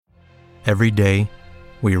Every day,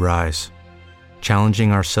 we rise,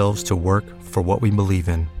 challenging ourselves to work for what we believe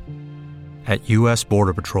in. At U.S.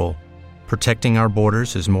 Border Patrol, protecting our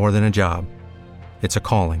borders is more than a job. It's a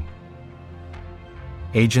calling.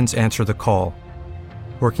 Agents answer the call,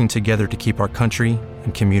 working together to keep our country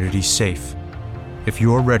and communities safe. If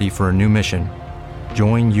you're ready for a new mission,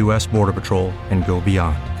 join U.S. Border Patrol and go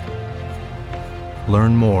beyond.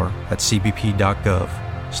 Learn more at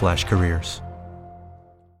cbp.gov/careers.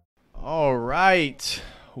 All right.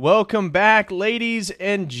 Welcome back, ladies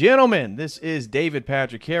and gentlemen. This is David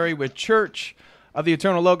Patrick Carey with Church of the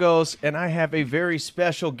Eternal Logos, and I have a very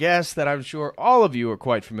special guest that I'm sure all of you are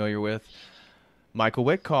quite familiar with, Michael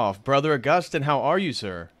Witcoff. Brother Augustine, how are you,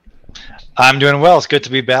 sir? I'm doing well. It's good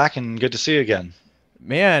to be back and good to see you again.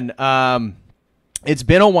 Man, it's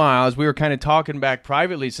been a while. As we were kind of talking back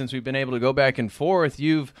privately, since we've been able to go back and forth,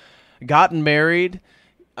 you've gotten married,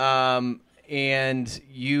 and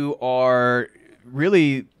you are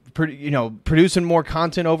really producing more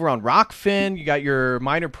content over on Rockfin. You got your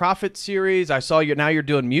Minor Prophet series. I saw you now. You're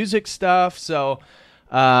doing music stuff. So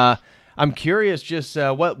I'm curious, just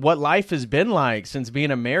what life has been like since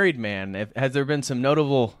being a married man. Has there been some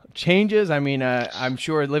notable changes? I mean, I'm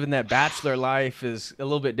sure living that bachelor life is a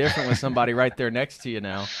little bit different with somebody right there next to you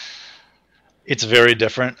now. It's very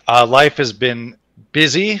different. Life has been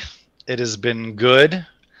busy. It has been good.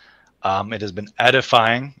 It has been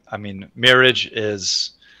edifying. I mean, marriage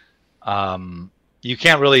is, you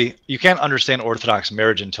can't understand Orthodox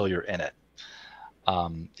marriage until you're in it.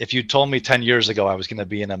 If you told me 10 years ago I was going to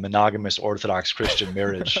be in a monogamous Orthodox Christian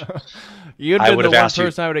marriage, You'd been the one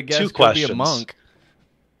person I would have guessed could be a monk.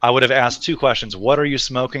 I would have asked two questions. What are you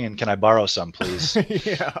smoking, and can I borrow some, please?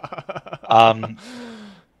 Yeah.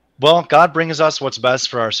 Well, God brings us what's best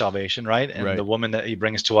for our salvation, right? And Right. the woman that he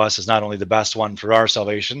brings to us is not only the best one for our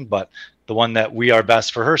salvation, but the one that we are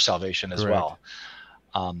best for her salvation as Correct. well.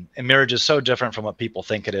 And marriage is so different from what people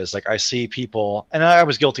think it is. Like, I see people, and I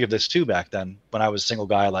was guilty of this too back then when I was a single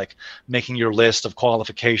guy, like making your list of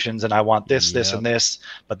qualifications, and I want this, this, Yep. and this,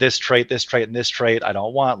 but this trait, and this trait I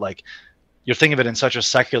don't want. Like, you're thinking of it in such a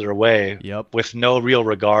secular way, Yep. with no real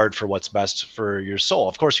regard for what's best for your soul.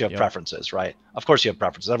 Of course you have Yep. preferences, right? Of course you have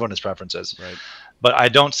preferences. Everyone has preferences. Right. But I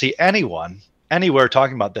don't see anyone anywhere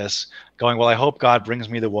talking about this going, well, I hope God brings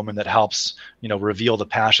me the woman that helps, reveal the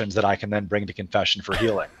passions that I can then bring to confession for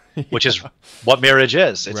healing, which is what marriage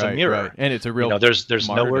is. It's Right, a mirror. right. And it's a real there's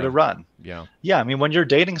nowhere to martyrdom. run. Yeah. Yeah. I mean, when you're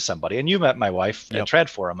dating somebody, and you met my wife Yep. at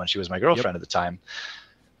Tradforum when she was my girlfriend at the time,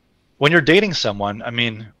 when you're dating someone, I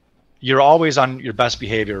mean, you're always on your best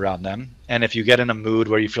behavior around them. And if you get in a mood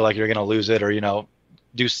where you feel like you're going to lose it, or,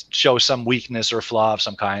 show some weakness or flaw of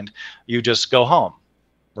some kind, you just go home,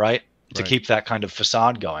 right? To Right. keep that kind of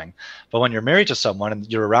facade going. But when you're married to someone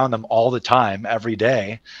and you're around them all the time, every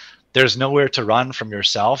day, there's nowhere to run from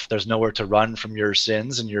yourself. There's nowhere to run from your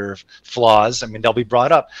sins and your flaws. I mean, they'll be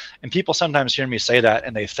brought up. And people sometimes hear me say that,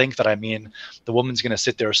 and they think that I mean the woman's going to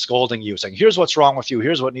sit there scolding you, saying, here's what's wrong with you.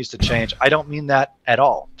 Here's what needs to change. I don't mean that at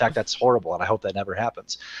all. In fact, that's horrible, and I hope that never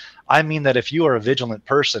happens. I mean that if you are a vigilant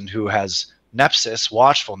person who has nepsis,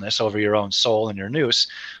 watchfulness over your own soul and your nous,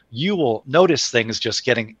 you will notice things just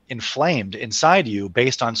getting inflamed inside you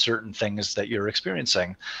based on certain things that you're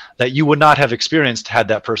experiencing that you would not have experienced had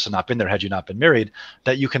that person not been there, had you not been married,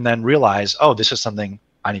 that you can then realize, oh, this is something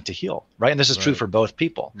I need to heal, right? And this is true Right. for both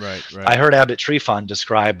people. Right. I heard Abbot Trifon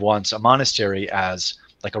describe once a monastery as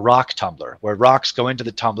like a rock tumbler, where rocks go into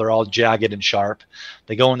the tumbler all jagged and sharp.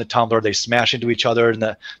 They go in the tumbler, they smash into each other,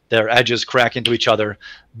 and their edges crack into each other.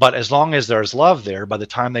 But as long as there's love there, by the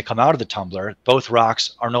time they come out of the tumbler, both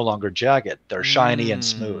rocks are no longer jagged. They're shiny and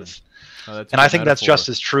smooth. Oh, that's a And I good think that's metaphor. just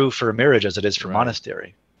as true for marriage as it is for Right.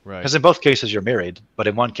 monastery. Right. Because in both cases you're married, but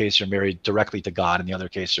in one case you're married directly to God, in the other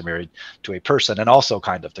case you're married to a person and also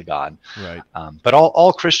kind of to God. Right. But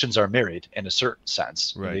all Christians are married in a certain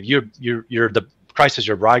sense. Right. You're the Christ is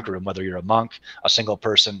your bridegroom, whether you're a monk, a single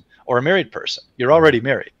person, or a married person. You're already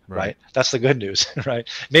married, right? That's the good news, right?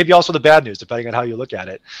 Maybe also the bad news, depending on how you look at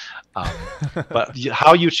it. But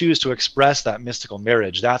how you choose to express that mystical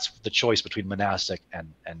marriage, that's the choice between monastic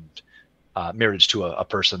and marriage to a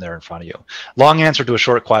person there in front of you. Long answer to a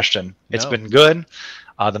short question. It's been good.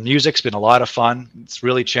 The music's been a lot of fun. It's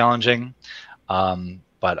really challenging,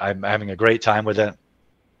 but I'm having a great time with it.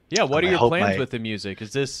 Yeah, what are your plans with the music?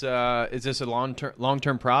 Is this a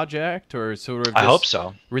long-term project, or sort of? I hope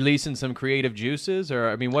so. Releasing some creative juices, or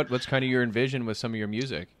I mean, what's kind of your envision with some of your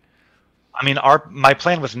music? I mean, my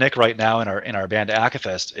plan with Nick right now in our band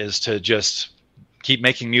Akathist is to just keep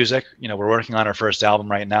making music. We're working on our first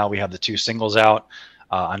album right now. We have the 2 singles out.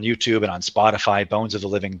 on YouTube and on Spotify, Bones of the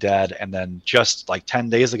Living Dead. And then just like 10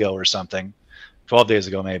 days ago or something, 12 days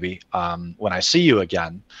ago maybe, When I See You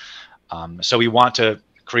Again. So we want to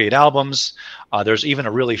create albums. There's even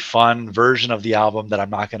a really fun version of the album that I'm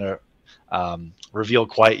not going to reveal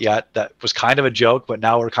quite yet. That was kind of a joke, but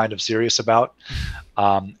now we're kind of serious about.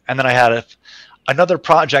 And then I had another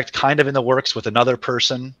project kind of in the works with another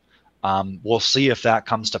person. We'll see if that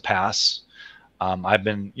comes to pass. I've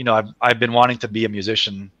been wanting to be a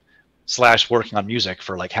musician / working on music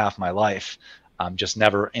for like half my life. Just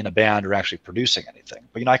never in a band or actually producing anything.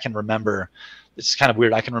 But I can remember. It's kind of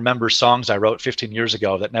weird. I can remember songs I wrote 15 years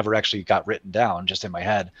ago that never actually got written down, just in my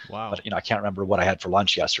head. Wow. But I can't remember what I had for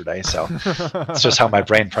lunch yesterday. So it's just how my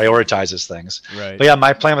brain prioritizes things. Right. But yeah,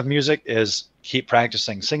 my plan with music is keep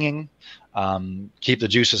practicing singing, keep the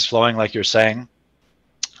juices flowing, like you're saying.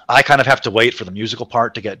 I kind of have to wait for the musical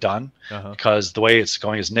part to get done because the way it's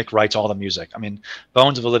going is Nick writes all the music. I mean,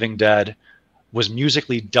 Bones of the Living Dead was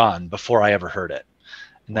musically done before I ever heard it.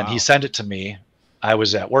 And then he sent it to me. I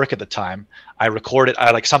was at work at the time. I recorded.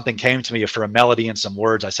 Something came to me for a melody and some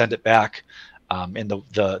words. I sent it back in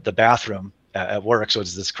the bathroom at work. So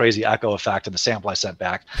it's this crazy echo effect in the sample I sent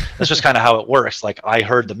back. That's just kind of how it works. Like I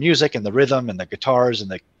heard the music and the rhythm and the guitars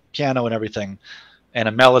and the piano and everything, and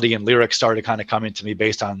a melody and lyrics started kind of coming to me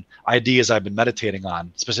based on ideas I've been meditating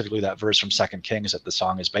on, specifically that verse from 2 Kings that the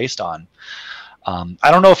song is based on. I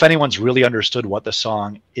don't know if anyone's really understood what the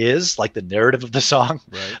song is, like the narrative of the song,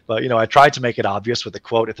 right. But I tried to make it obvious with the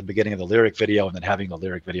quote at the beginning of the lyric video and then having the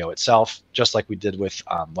lyric video itself, just like we did with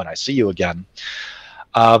When I See You Again.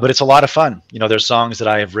 But it's a lot of fun. There's songs that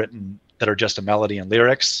I have written that are just a melody and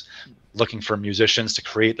lyrics, looking for musicians to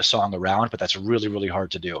create the song around, but that's really, really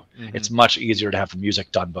hard to do. It's much easier to have the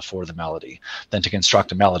music done before the melody than to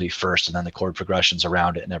construct a melody first and then the chord progressions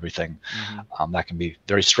around it and everything. That can be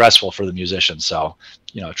very stressful for the musician. So,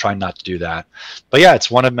 try not to do that. But yeah,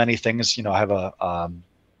 it's one of many things. I have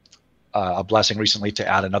a blessing recently to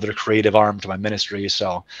add another creative arm to my ministry.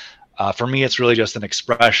 So for me, it's really just an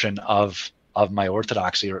expression of my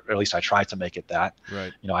orthodoxy, or at least I try to make it that.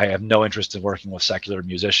 Right. I have no interest in working with secular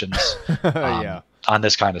musicians on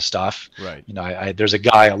this kind of stuff. Right. There's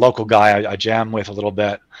a local guy I jam with a little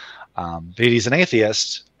bit, but he's an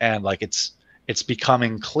atheist, and it's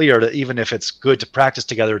becoming clear that even if it's good to practice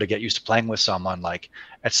together to get used to playing with someone, like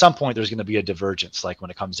at some point there's going to be a divergence, like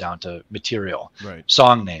when it comes down to material, right.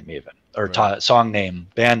 Song name even, or song name,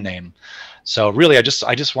 band name. So really, I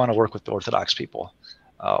just want to work with the Orthodox people.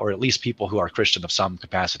 Or at least people who are Christian of some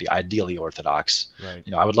capacity, ideally Orthodox. Right.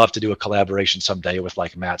 I would love to do a collaboration someday with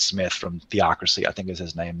like Matt Smith from Theocracy, I think is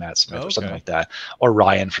his name, Matt Smith, or something like that, or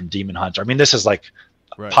Ryan from Demon Hunter. I mean, this is like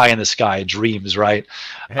pie in the sky dreams, right?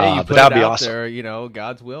 Hey, you put that'd it be out awesome. there,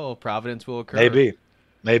 God's will, providence will occur.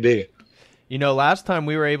 Maybe. Last time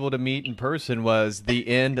we were able to meet in person was the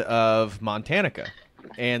end of Montanica.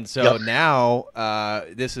 And so now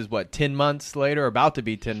this is 10 months later, about to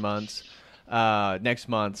be 10 months. Next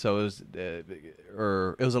month, so it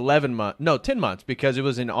was 11 months. No, 10 months, because it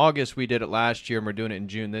was in August we did it last year, and we're doing it in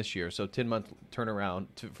June this year. So 10-month turnaround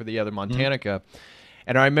for the other Montanica.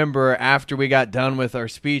 And I remember after we got done with our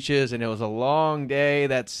speeches, and it was a long day.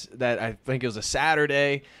 That I think it was a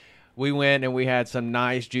Saturday. We went and we had some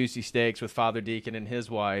nice juicy steaks with Father Deacon and his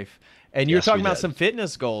wife. And you were talking about some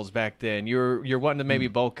fitness goals back then. You're wanting to maybe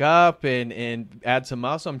bulk up and add some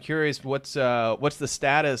muscle. I'm curious, what's the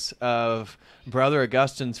status of Brother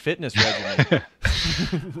Augustine's fitness regimen?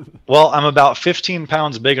 Well, I'm about 15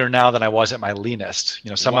 pounds bigger now than I was at my leanest.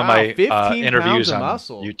 Some of my interviews on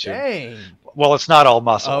muscle. YouTube. Dang. Well, it's not all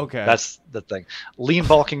muscle. Okay. That's the thing. Lean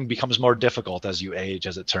bulking becomes more difficult as you age,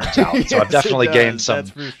 as it turns out. So I've definitely gained some. That's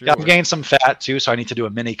for sure. I've gained some fat too, so I need to do a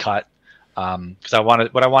mini cut. Because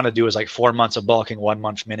what I want to do is like 4 months of bulking, 1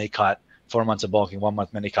 month mini cut, 4 months of bulking, 1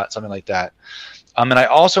 month mini cut, something like that. And I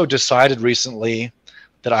also decided recently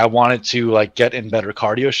that I wanted to like get in better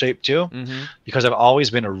cardio shape too, because I've always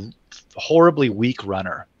been a horribly weak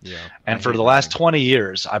runner. Yeah. And for the last 20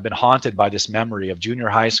 years, I've been haunted by this memory of junior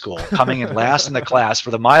high school, coming in last in the class for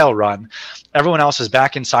the mile run. Everyone else is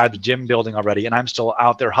back inside the gym building already, and I'm still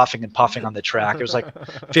out there huffing and puffing on the track. It was like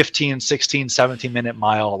 15, 16, 17-minute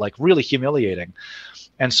mile, like really humiliating.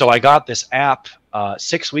 And so I got this app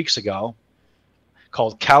 6 weeks ago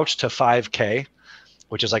called Couch to 5K,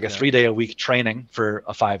 which is like a 3-day-a-week training for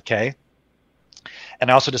a 5K. And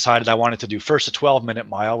I also decided I wanted to do first a 12-minute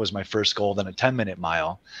mile was my first goal, then a 10-minute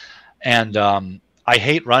mile. And I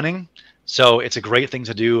hate running, so it's a great thing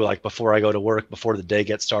to do like before I go to work, before the day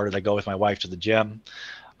gets started. I go with my wife to the gym.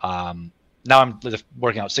 now I'm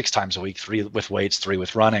working out 6 times a week, 3 with weights, 3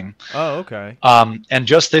 with running. Oh, okay. And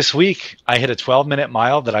just this week, I hit a 12-minute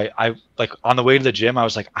mile that I like on the way to the gym. I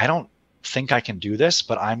was like, I don't think I can do this,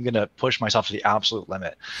 but I'm going to push myself to the absolute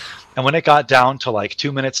limit. And when it got down to like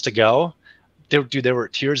 2 minutes to go, there were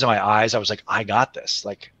tears in my eyes. I was like, I got this.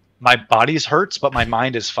 Like, my body's hurts, but my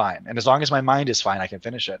mind is fine. And as long as my mind is fine, I can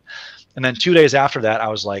finish it. And then 2 days after that, I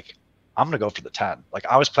was like, I'm going to go for the 10. Like,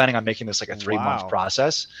 I was planning on making this like a 3-month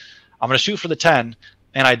process. I'm going to shoot for the 10.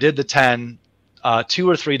 And I did the 10 2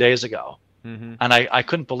 or 3 days ago. And I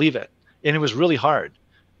couldn't believe it. And it was really hard,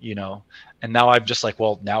 you know. And now I'm just like,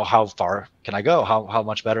 well, now how far can I go? How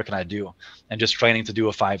much better can I do? And just training to do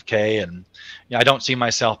a 5K. And you know, I don't see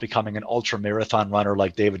myself becoming an ultra marathon runner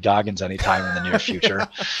like David Goggins anytime in the near future.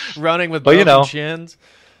 Running with broken shins.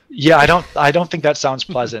 Yeah, I don't think that sounds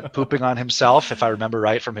pleasant. Pooping on himself, if I remember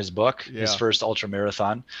right from his book, his first ultra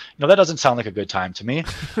marathon. You know, that doesn't sound like a good time to me.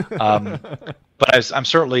 But I'm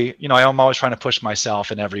certainly, you know, I'm always trying to push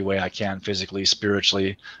myself in every way I can, physically,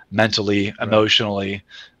 spiritually, mentally, emotionally,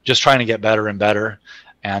 just trying to get better and better.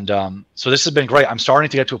 And so this has been great. I'm starting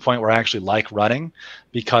to get to a point where I actually like running,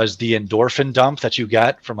 because the endorphin dump that you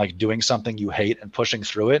get from like doing something you hate and pushing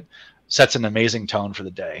through it sets an amazing tone for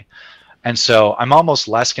the day. And so I'm almost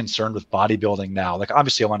less concerned with bodybuilding now. Like,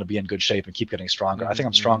 obviously I want to be in good shape and keep getting stronger. I think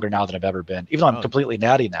I'm stronger now than I've ever been, even though I'm completely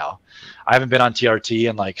natty now. I haven't been on TRT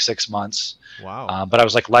in like 6 months. Wow. But I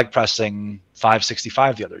was like leg pressing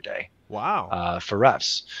 565 the other day. Wow. For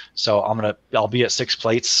reps. So I'll be at 6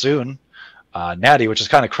 plates soon, natty, which is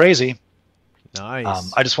kind of crazy.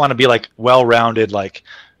 Nice. I just want to be like well-rounded, like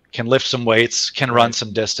can lift some weights, can run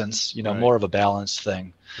some distance, you know, more of a balanced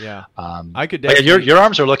thing. Yeah. I could definitely, your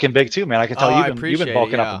arms are looking big too, man. I can tell you've been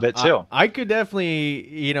bulking up a bit too. I could definitely,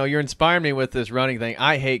 you know, you're inspiring me with this running thing.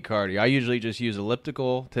 I hate cardio. I usually just use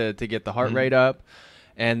elliptical to get the heart rate up.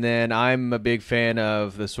 And then I'm a big fan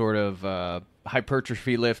of the sort of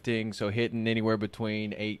hypertrophy lifting, so hitting anywhere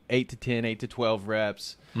between 8 to 10, 8 to 12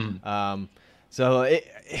 reps. So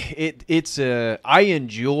it's I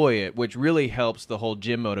enjoy it, which really helps the whole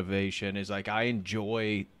gym motivation. Is like I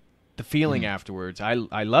enjoy the feeling afterwards. I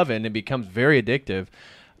love it, and it becomes very addictive.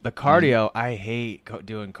 The cardio, I hate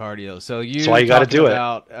doing cardio. So that's why you got to do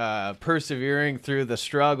it. Persevering through the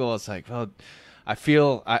struggle. It's like, well, I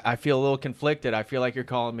feel a little conflicted. I feel like you're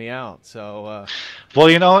calling me out. So, well,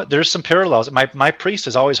 you know, there's some parallels. My priest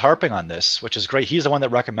is always harping on this, which is great. He's the one that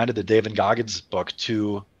recommended the David Goggins book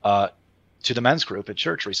to the men's group at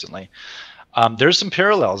church recently. There's some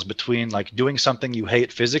parallels between like doing something you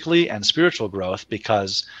hate physically and spiritual growth,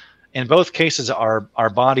 because in both cases our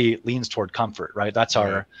body leans toward comfort, right? That's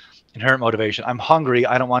our inherent motivation. I'm hungry.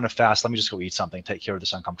 I don't want to fast. Let me just go eat something, take care of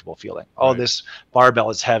this uncomfortable feeling. Oh, this barbell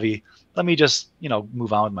is heavy. Let me just, you know,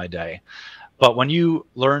 move on with my day. But when you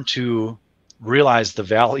learn to realize the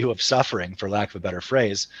value of suffering, for lack of a better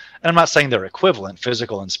phrase, and I'm not saying they're equivalent,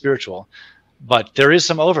 physical and spiritual, but there is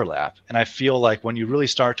some overlap. And I feel like when you really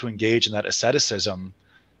start to engage in that asceticism,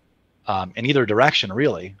 in either direction,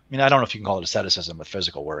 really. I mean, I don't know if you can call it asceticism with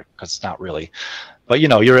physical work, because it's not really. But, you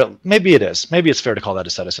know, maybe it is. Maybe it's fair to call that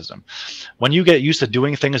asceticism. When you get used to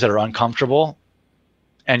doing things that are uncomfortable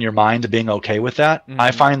and your mind being okay with that,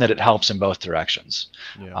 I find that it helps in both directions.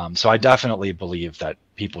 Yeah. So I definitely believe that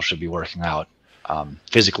people should be working out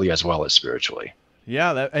physically as well as spiritually.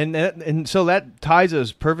 Yeah, and so that ties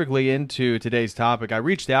us perfectly into today's topic. I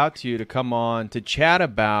reached out to you to come on to chat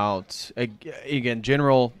about, again,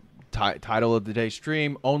 general title of today's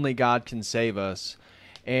stream, Only God Can Save Us.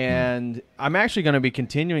 And I'm actually going to be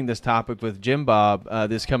continuing this topic with Jim Bob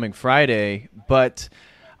this coming Friday, but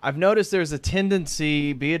I've noticed there's a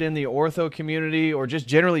tendency, be it in the ortho community or just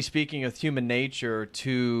generally speaking of human nature,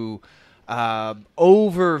 to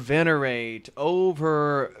over-venerate,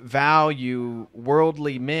 over-value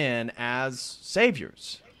worldly men as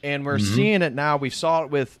saviors. And we're seeing it now. We saw it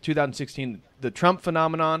with 2016, the Trump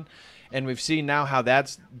phenomenon, and we've seen now how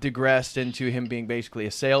that's digressed into him being basically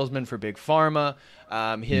a salesman for Big Pharma,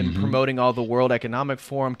 him promoting all the World Economic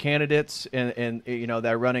Forum candidates and you know,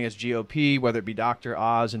 that are running as GOP, whether it be Dr.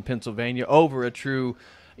 Oz in Pennsylvania, over a true,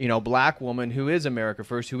 you know, black woman who is America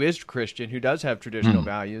First, who is Christian, who does have traditional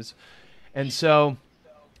values. And so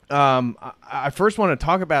I first want to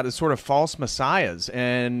talk about is sort of false messiahs,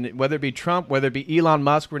 and whether it be Trump, whether it be Elon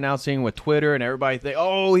Musk, we're now seeing with Twitter, and everybody think,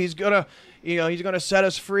 oh, he's gonna set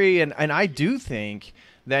us free, and I do think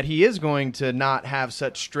that he is going to not have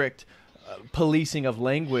such strict policing of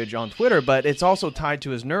language on Twitter, but it's also tied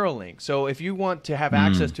to his Neuralink. So if you want to have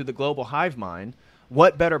access to the global hive mind,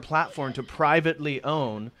 what better platform to privately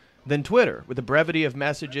own than Twitter, with the brevity of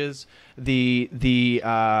messages, the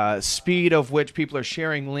speed of which people are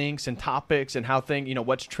sharing links and topics and how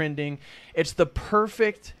what's trending. It's the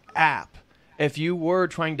perfect app if you were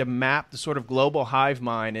trying to map the sort of global hive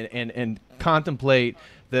mind and contemplate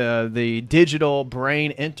the digital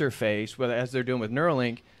brain interface, whether as they're doing with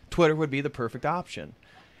Neuralink. Twitter would be the perfect option.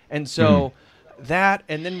 And so that,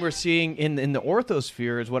 and then we're seeing in the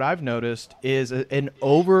orthosphere is what I've noticed is an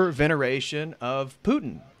over veneration of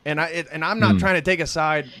Putin. And I'm not trying to take a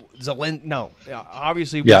side. No,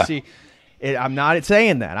 obviously we see. I'm not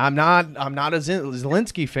saying that. I'm not a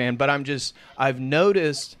Zelensky fan, but I've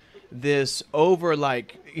noticed this over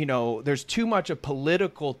there's too much a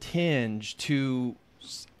political tinge to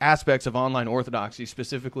aspects of online orthodoxy,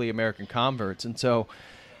 specifically American converts, and so.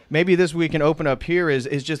 Maybe this we can open up here is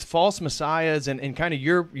just false messiahs and kind of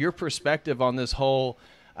your perspective on this whole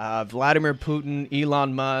Vladimir Putin,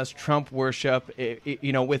 Elon Musk, Trump worship,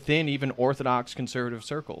 within even Orthodox conservative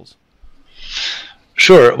circles.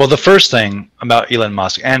 Sure. Well, the first thing about Elon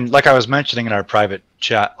Musk, and like I was mentioning in our private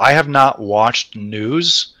chat, I have not watched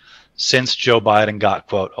news since Joe Biden got,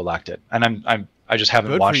 quote, elected, and I just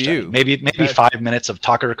haven't watched it. Maybe 5 minutes of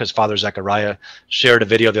Tucker because Father Zechariah shared a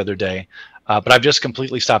video the other day. But I've just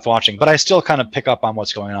completely stopped watching. But I still kind of pick up on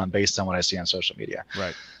what's going on based on what I see on social media.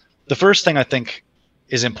 Right. The first thing I think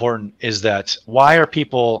is important is that why are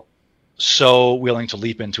people so willing to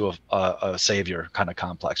leap into a savior kind of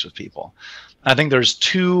complex with people? I think there's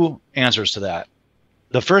two answers to that.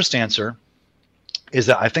 The first answer is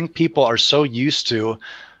that I think people are so used to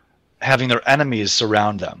having their enemies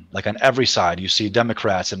surround them. Like on every side, you see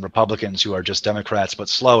Democrats and Republicans who are just Democrats but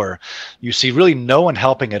slower. You see really no one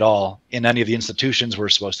helping at all in any of the institutions we're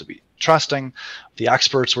supposed to be trusting, the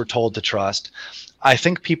experts we're told to trust. I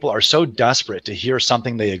think people are so desperate to hear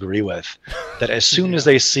something they agree with that as soon as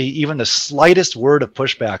they see even the slightest word of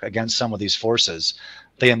pushback against some of these forces,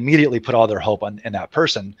 they immediately put all their hope in that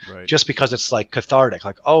person, just because it's like cathartic,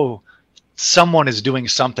 like, oh, someone is doing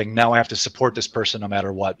something, now I have to support this person no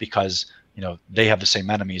matter what because they have the same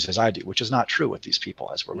enemies as I do, which is not true with these people,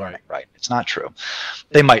 as we're learning, right? It's not true.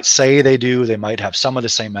 They might say they do, they might have some of the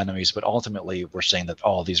same enemies, but ultimately we're saying that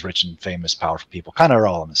all these rich and famous, powerful people kind of are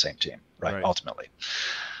all on the same team, right? Ultimately.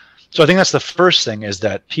 So I think that's the first thing, is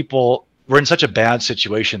that we're in such a bad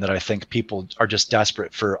situation that I think people are just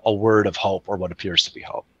desperate for a word of hope or what appears to be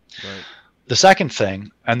hope. Right. The second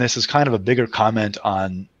thing, and this is kind of a bigger comment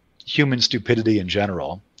on human stupidity in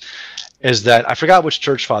general, is that I forgot which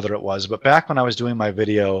church father it was, but back when I was doing my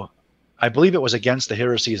video, I believe it was against the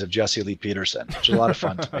heresies of Jesse Lee Peterson, which was a lot of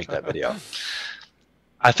fun to make that video.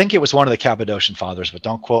 I think it was one of the Cappadocian fathers, but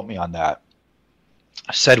don't quote me on that,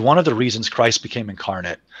 said one of the reasons Christ became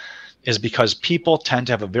incarnate is because people tend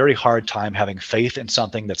to have a very hard time having faith in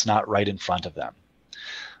something that's not right in front of them.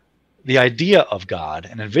 The idea of God,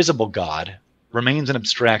 an invisible God, remains an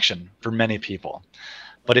abstraction for many people.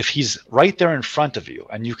 But if he's right there in front of you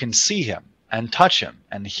and you can see him and touch him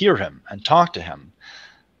and hear him and talk to him,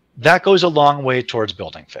 that goes a long way towards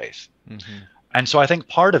building faith. Mm-hmm. And so I think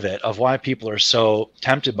part of it, of why people are so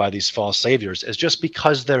tempted by these false saviors, is just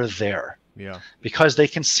because they're there. Yeah. Because they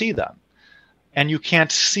can see them. And you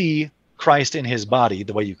can't see Christ in his body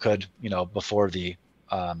the way you could, before the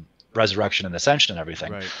resurrection and ascension and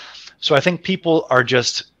everything. Right. So I think people are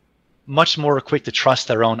just much more quick to trust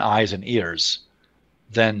their own eyes and ears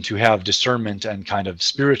than to have discernment and kind of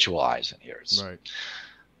spiritual eyes and ears. Right.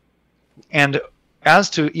 And as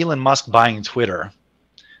to Elon Musk buying Twitter,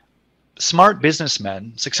 smart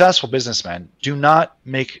businessmen, successful businessmen, do not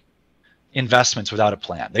make investments without a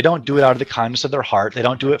plan. They don't do it out of the kindness of their heart. They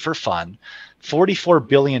don't do it for fun. $44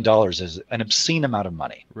 billion is an obscene amount of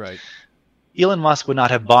money. Right. Elon Musk would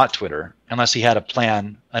not have bought Twitter unless he had a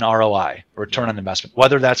plan, an ROI, return on investment,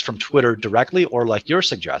 whether that's from Twitter directly or like you're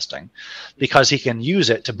suggesting, because he can use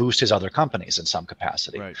it to boost his other companies in some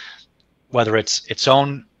capacity. Right. Whether it's its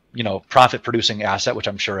own, profit producing asset, which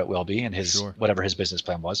I'm sure it will be in his whatever his business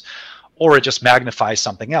plan was, or it just magnifies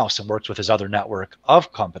something else and works with his other network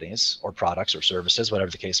of companies or products or services,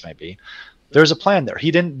 whatever the case may be. There's a plan there.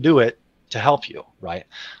 He didn't do it to help you, right?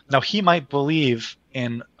 Now, he might believe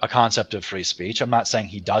in a concept of free speech. I'm not saying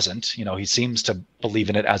he doesn't. He seems to believe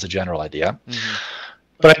in it as a general idea. Mm-hmm.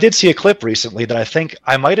 But I did see a clip recently that I think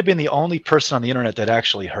I might have been the only person on the internet that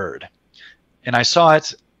actually heard. And I saw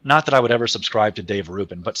it, not that I would ever subscribe to Dave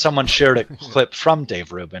Rubin, but someone shared a clip from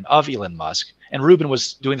Dave Rubin of Elon Musk. And Rubin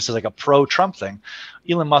was doing this as like a pro-Trump thing.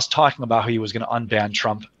 Elon Musk talking about how he was going to unban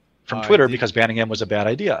Trump from Twitter because banning him was a bad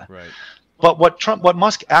idea. Right. But what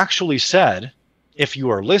Musk actually said, if you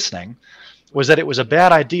are listening, was that it was a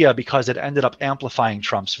bad idea because it ended up amplifying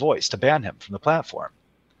Trump's voice to ban him from the platform.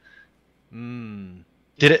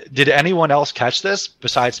 Did anyone else catch this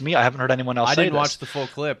besides me? I haven't heard anyone else say this. I didn't watch the full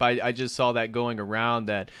clip. I just saw that going around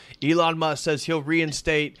that Elon Musk says he'll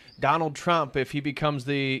reinstate Donald Trump if he becomes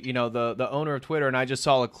the owner of Twitter. And I just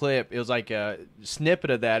saw a clip. It was like a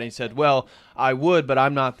snippet of that. And he said, well, I would, but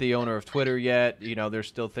I'm not the owner of Twitter yet. There's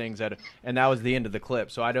still things and that was the end of the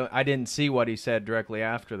clip. So I didn't see what he said directly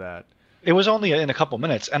after that. It was only in a couple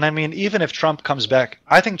minutes. And I mean, even if Trump comes back,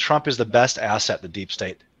 I think Trump is the best asset the deep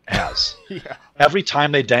state has. Yeah. Every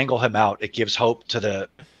time they dangle him out, it gives hope to the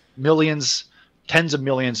millions, tens of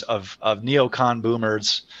millions of neocon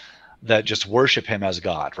boomers that just worship him as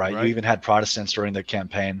God, right? You even had Protestants during the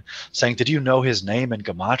campaign saying, did you know his name in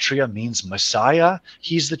Gematria means Messiah?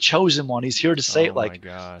 He's the chosen one. He's here to say my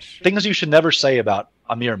gosh. Things you should never say about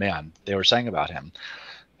a mere man. They were saying about him.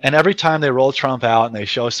 And every time they roll Trump out and they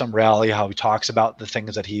show some rally, how he talks about the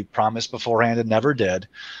things that he promised beforehand and never did,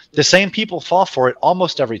 the same people fall for it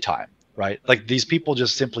almost every time, right? Like these people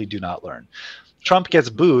just simply do not learn. Trump gets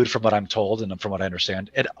booed, from what I'm told and from what I understand,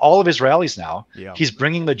 at all of his rallies now. Yeah. He's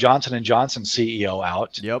bringing the Johnson & Johnson CEO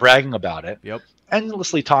out, bragging about it.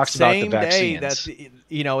 Endlessly talks about the vaccines. Same day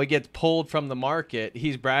that it gets pulled from the market,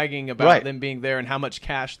 he's bragging about them being there and how much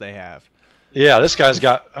cash they have. Yeah, this guy's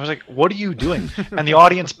got, I was like, what are you doing? And the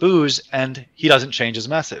audience boos, and he doesn't change his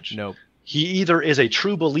message. Nope. He either is a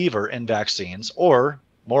true believer in vaccines, or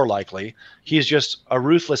more likely, he's just a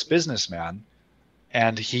ruthless businessman,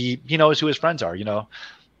 and he knows who his friends are.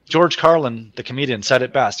 George Carlin, the comedian, said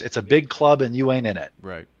it best. It's a big club and you ain't in it.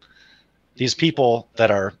 Right. These people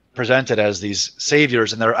that are presented as these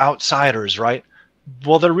saviors and they're outsiders, right?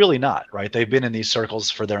 Well, they're really not, right? They've been in these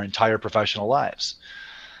circles for their entire professional lives.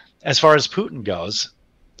 As far as Putin goes,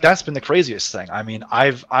 that's been the craziest thing. I mean,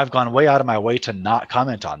 I've gone way out of my way to not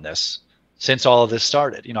comment on this since all of this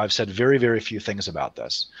started. I've said very, very few things about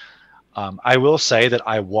this. I will say that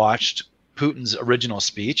I watched Putin's original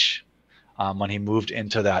speech when he moved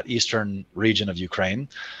into that eastern region of Ukraine.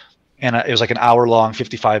 And it was like an hour-long,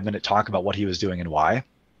 55-minute talk about what he was doing and why.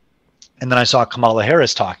 And then I saw Kamala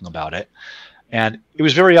Harris talking about it. And it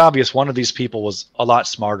was very obvious one of these people was a lot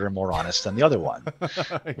smarter and more honest than the other one.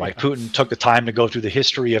 Right? Putin took the time to go through the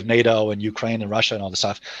history of NATO and Ukraine and Russia and all this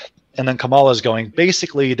stuff. And then Kamala's going,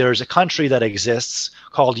 basically, there's a country that exists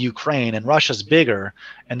called Ukraine, and Russia's bigger,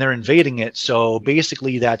 and they're invading it. So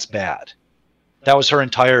basically, that's bad. That was her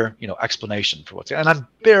entire, explanation for what's. And I'm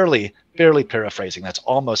barely paraphrasing. That's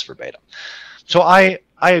almost verbatim. So I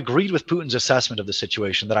agreed with Putin's assessment of the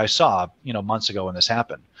situation that I saw, months ago when this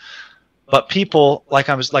happened. But people, like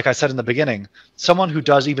I said in the beginning, someone who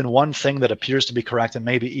does even one thing that appears to be correct and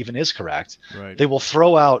maybe even is correct, they will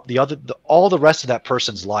throw out all the rest of that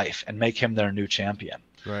person's life and make him their new champion,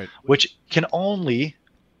 which can only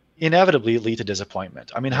inevitably lead to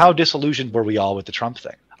disappointment. I mean, how disillusioned were we all with the Trump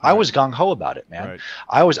thing? I was gung-ho about it, man.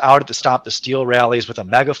 I was out at the Stop the Steal rallies with a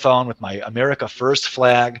megaphone with my America First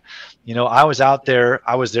flag. I was out there.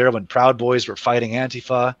 I was there when Proud Boys were fighting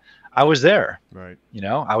Antifa. I was there. Right.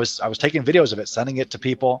 I was taking videos of it, sending it to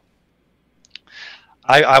people.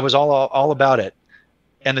 I was all about it.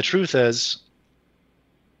 And the truth is,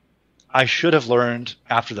 I should have learned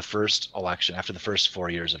after the first election, after the first 4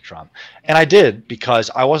 years of Trump. And I did, because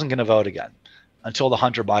I wasn't going to vote again until the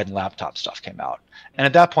Hunter Biden laptop stuff came out. And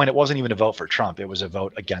at that point, it wasn't even a vote for Trump. It was a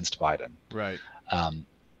vote against Biden. Right.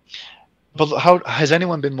 But how has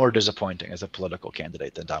anyone been more disappointing as a political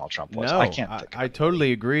candidate than Donald Trump was? No, I can't think. I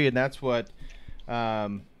totally agree, and that's what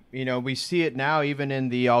we see it now, even in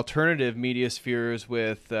the alternative media spheres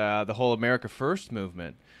with the whole America First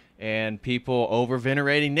movement, and people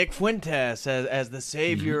over-venerating Nick Fuentes as the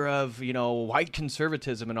savior of white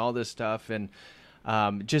conservatism and all this stuff. And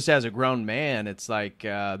just as a grown man, it's like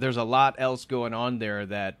there's a lot else going on there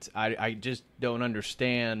that I just don't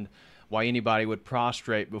understand. Why anybody would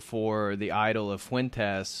prostrate before the idol of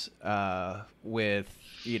Fuentes with,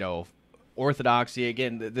 orthodoxy.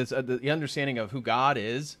 Again, the understanding of who God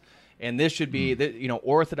is, and this should be,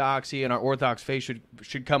 orthodoxy and our Orthodox faith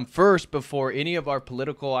should come first before any of our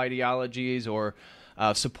political ideologies or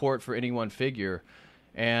support for any one figure.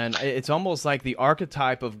 And it's almost like the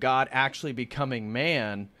archetype of God actually becoming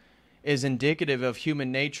man is indicative of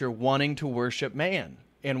human nature wanting to worship man.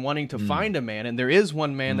 And wanting to find a man, and there is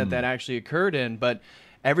one man that actually occurred in, but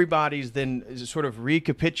everybody's then sort of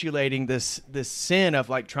recapitulating this sin of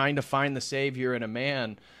like trying to find the savior in a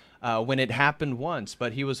man when it happened once,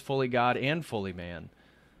 but he was fully God and fully man.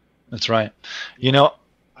 That's right.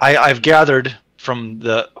 I've gathered from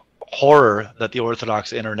the horror that the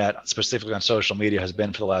Orthodox internet, specifically on social media, has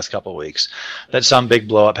been for the last couple of weeks, that some big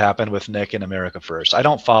blow up happened with Nick in America First. I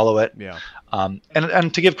don't follow it. Yeah.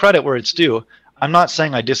 And to give credit where it's due, I'm not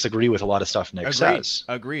saying I disagree with a lot of stuff Nick says.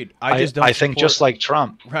 Agreed. I just don't. I think just like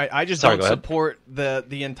Trump. Right. I just Sorry, don't support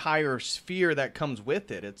the entire sphere that comes with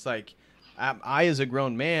it. It's like I as a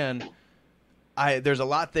grown man, there's a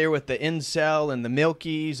lot there with the incel and the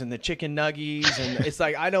milkies and the chicken nuggies, and it's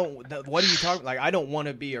like what are you talking? Like I don't want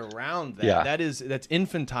to be around that. Yeah. That's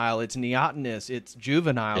infantile. It's neotenous. It's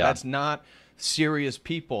juvenile. Yeah. That's not serious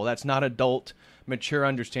people. That's not adult, mature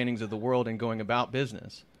understandings of the world and going about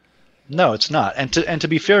business. No, it's not. And to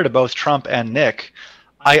be fair to both Trump and Nick,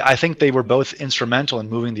 I think they were both instrumental in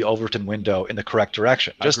moving the Overton window in the correct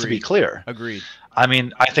direction. Just to be clear. Agreed. I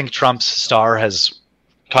mean, I think Trump's star has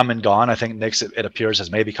come and gone. I think Nick's, it appears,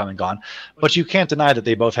 has maybe come and gone. But you can't deny that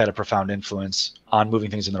they both had a profound influence on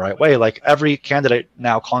moving things in the right way. Like every candidate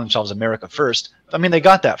now calling themselves America First, I mean, they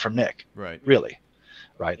got that from Nick. Right. Really.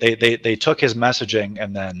 Right. They took his messaging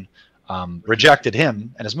and then rejected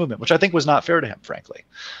him and his movement, which I think was not fair to him, frankly.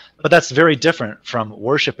 But that's very different from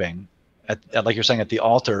worshiping at like you're saying, at the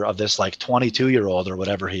altar of this like 22-year-old or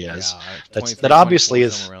whatever he is. Yeah, that obviously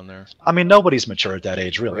is. Around there. I mean, nobody's mature at that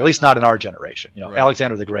age, really. At least not in our generation. You know, Right.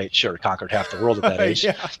 Alexander the Great, sure, conquered half the world at that age.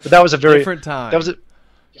 Yeah. But that was a very Different time. That was a,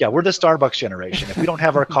 yeah, we're the Starbucks generation. If we don't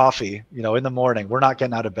have our coffee, you know, in the morning, we're not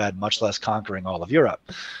getting out of bed, much less conquering all of Europe.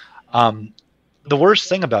 The worst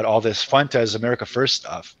thing about all this Fuentes America First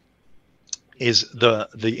stuff is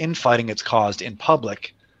the infighting it's caused in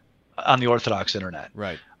public on the Orthodox internet.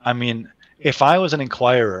 Right. I mean, if I was an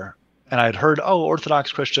inquirer and I'd heard, oh,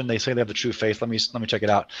 Orthodox Christian, they say they have the true faith, let me check it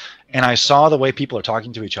out, and I saw the way people are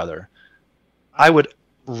talking to each other, I would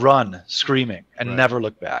run screaming and Right. never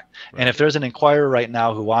look back. Right. And if there's an inquirer right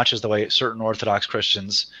now who watches the way certain Orthodox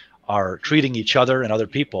Christians are treating each other and other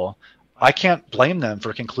people, I can't blame them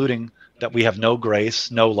for concluding that we have no grace,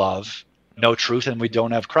 no love, no truth, and we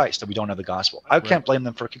don't have Christ, and we don't have the gospel. I can't blame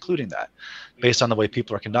them for concluding that based on the way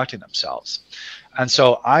people are conducting themselves. And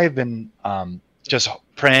so I've been just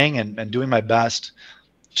praying and doing my best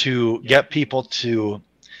to get people to,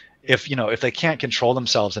 if they can't control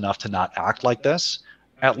themselves enough to not act like this,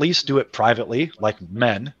 at least do it privately, like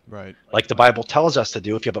men, Right. like the Bible tells us to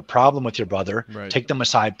do. If you have a problem with your brother, Right. take them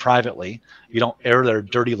aside privately. You don't air their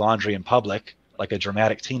dirty laundry in public like a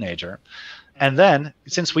dramatic teenager. And then,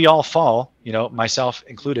 since we all fall, myself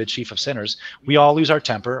included, chief of sinners, we all lose our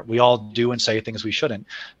temper. We all do and say things we shouldn't.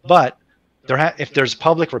 But if there's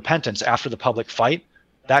public repentance after the public fight,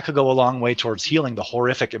 that could go a long way towards healing the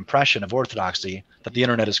horrific impression of orthodoxy that the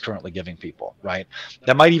internet is currently giving people, right?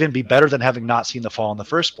 That might even be better than having not seen the fall in the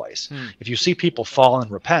first place. If you see people fall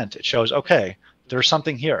and repent, it shows, okay, there's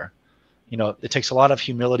something here. It takes a lot of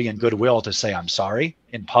humility and goodwill to say, I'm sorry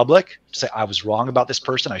in public, to say I was wrong about this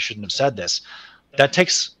person, I shouldn't have said this. That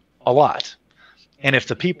takes a lot. And if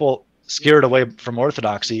the people scared away from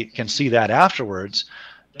orthodoxy can see that afterwards,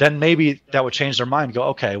 then maybe that would change their mind. Go,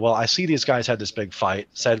 okay, well, I see these guys had this big fight,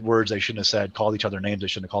 said words they shouldn't have said, called each other names they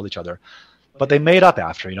shouldn't have called each other. But they made up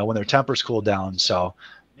after, when their tempers cooled down. So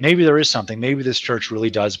maybe there is something. Maybe this church really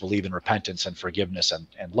does believe in repentance and forgiveness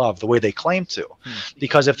and love the way they claim to.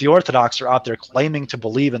 Because if the Orthodox are out there claiming to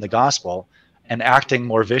believe in the gospel and acting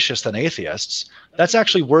more vicious than atheists, that's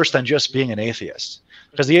actually worse than just being an atheist.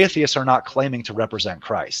 Because the atheists are not claiming to represent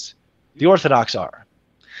Christ. The Orthodox are.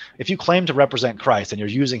 If you claim to represent Christ and you're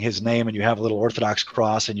using his name and you have a little Orthodox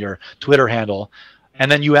cross in your Twitter handle,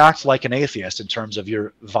 and then you act like an atheist in terms of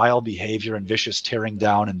your vile behavior and vicious tearing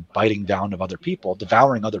down and biting down of other people,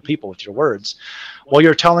 devouring other people with your words, well,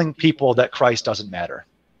 you're telling people that Christ doesn't matter,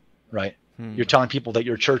 right? You're telling people that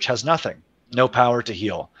your church has nothing, no power to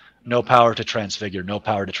heal, no power to transfigure, no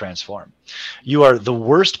power to transform. You are the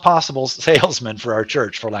worst possible salesman for our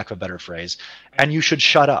church, for lack of a better phrase, and you should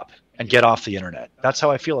shut up and get off the internet. That's how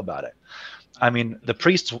I feel about it. I mean, the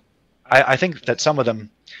priests, I think that some of them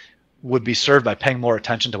would be served by paying more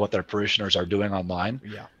attention to what their parishioners are doing online.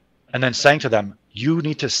 Yeah. And then saying to them, you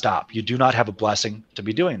need to stop. You do not have a blessing to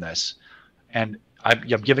be doing this. And I'm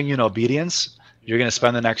giving you an obedience. You're going to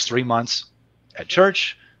spend the next 3 months at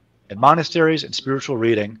church, at monasteries, and spiritual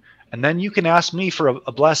reading. And then you can ask me for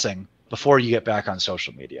a blessing before you get back on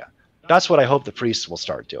social media. That's what I hope the priests will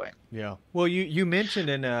start doing. Yeah. Well, you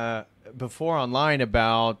mentioned before online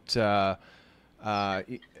about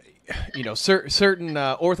certain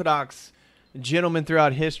Orthodox gentlemen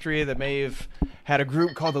throughout history that may have had a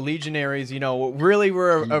group called the Legionaries. Really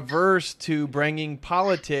were averse to bringing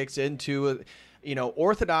politics into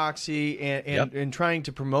orthodoxy and trying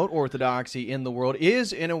to promote orthodoxy in the world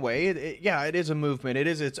is, in a way, it is a movement. It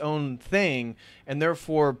is its own thing, and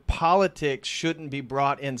therefore politics shouldn't be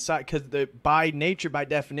brought inside because by nature, by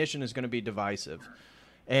definition, is going to be divisive.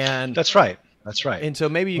 And that's right. That's right. And so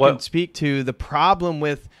maybe you can speak to the problem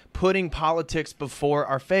with putting politics before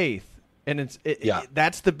our faith. And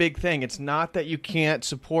that's the big thing. It's not that you can't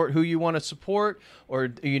support who you want to support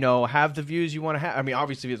or, have the views you want to have. I mean,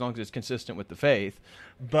 obviously, as long as it's consistent with the faith.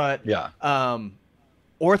 But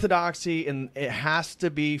orthodoxy, and it has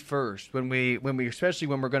to be first when we especially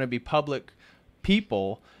when we're going to be public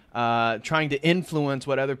people trying to influence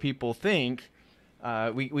what other people think.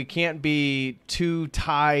 We can't be too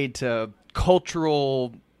tied to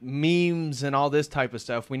cultural memes and all this type of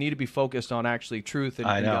stuff. We need to be focused on actually truth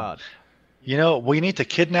and God. We need to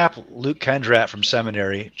kidnap Luke Kendrat from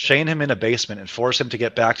seminary, chain him in a basement, and force him to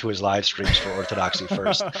get back to his live streams for orthodoxy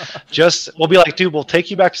first. We'll be like, dude, we'll take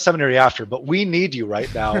you back to seminary after, but we need you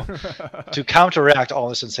right now to counteract all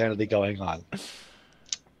this insanity going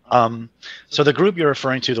on. So the group you're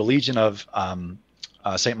referring to, the Legion of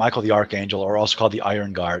St. Michael the Archangel, or also called the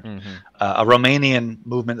Iron Guard, a Romanian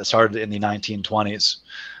movement that started in the 1920s.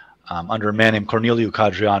 Under a man named Corneliu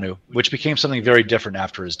Cadrianu, which became something very different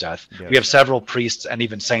after his death. Yes. We have several priests and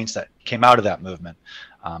even saints that came out of that movement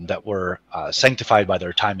that were sanctified by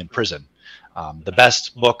their time in prison. The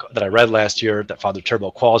best book that I read last year that Father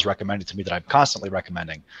Turbo Qualls recommended to me, that I'm constantly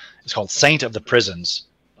recommending, is called Saint of the Prisons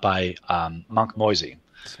by Monk Moisey.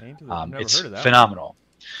 It's phenomenal.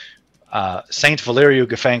 Saint Valeriu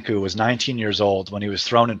Gafencu was 19 years old when he was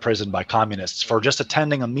thrown in prison by communists for just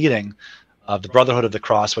attending a meeting of the Brotherhood of the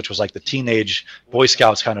Cross, which was like the teenage Boy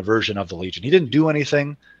Scouts kind of version of the Legion. He didn't do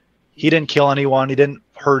anything. He didn't kill anyone. He didn't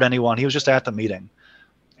hurt anyone. He was just at the meeting.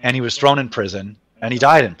 And he was thrown in prison, and he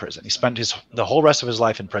died in prison. He spent the whole rest of his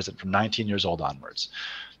life in prison from 19 years old onwards.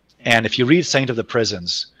 And if you read Saint of the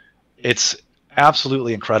Prisons, it's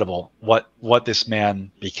absolutely incredible what this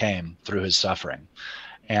man became through his suffering.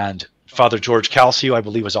 And Father George Calcio, I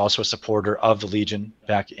believe, was also a supporter of the Legion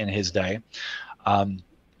back in his day.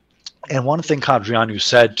 And one thing Cadrianu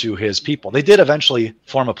said to his people, they did eventually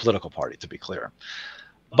form a political party, to be clear.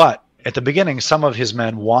 But at the beginning, some of his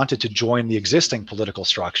men wanted to join the existing political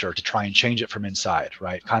structure to try and change it from inside,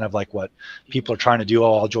 right? Kind of like what people are trying to do.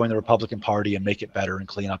 I'll join the Republican Party and make it better and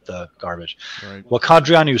clean up the garbage. Right. What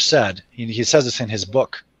Cadrianu said, he says this in his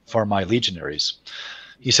book, For My Legionaries.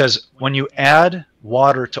 He says, when you add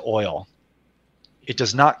water to oil, it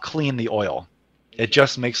does not clean the oil. It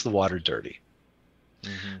just makes the water dirty.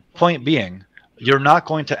 Mm-hmm. Point being, you're not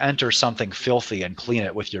going to enter something filthy and clean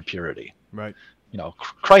it with your purity. Right.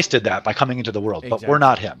 Christ did that by coming into the world, but we're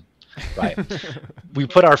not him. Right. We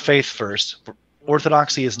put our faith first.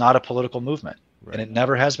 Orthodoxy is not a political movement, and it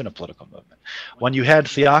never has been a political movement. When you had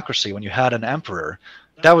theocracy, when you had an emperor,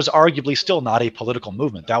 that was arguably still not a political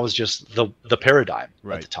movement. That was just the paradigm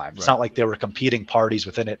at the time. It's not like there were competing parties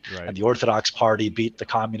within it, and the Orthodox Party beat the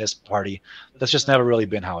Communist Party. That's just never really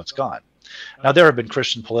been how it's gone. Now, there have been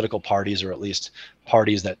Christian political parties, or at least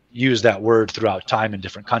parties that use that word throughout time in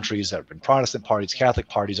different countries. There have been Protestant parties, Catholic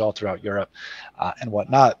parties all throughout Europe, and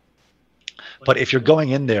whatnot. But if you're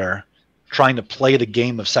going in there trying to play the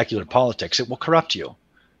game of secular politics, it will corrupt you.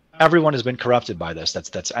 Everyone has been corrupted by this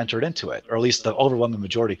that's entered into it, or at least the overwhelming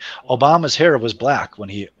majority. Obama's hair was black when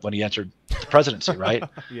he entered the presidency, right?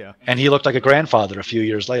 Yeah. And he looked like a grandfather a few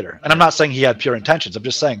years later. And I'm not saying he had pure intentions. I'm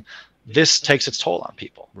just saying this takes its toll on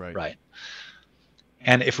people, right?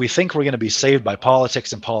 And if we think we're going to be saved by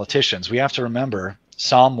politics and politicians, we have to remember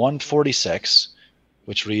Psalm 146,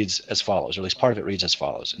 which reads as follows, or at least part of it reads as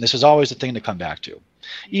follows. And this is always the thing to come back to.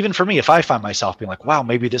 Even for me, if I find myself being like, wow,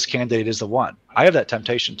 maybe this candidate is the one, I have that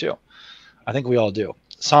temptation too. I think we all do.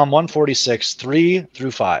 Psalm 146,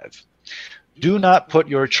 3-5. Do not put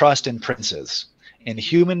your trust in princes, in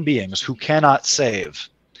human beings who cannot save.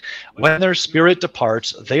 When their spirit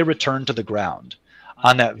departs, they return to the ground.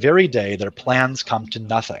 On that very day, their plans come to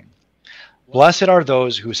nothing. Blessed are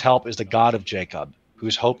those whose help is the God of Jacob,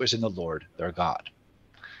 whose hope is in the Lord, their God.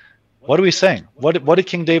 What are we saying? What did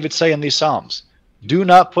King David say in these Psalms? Do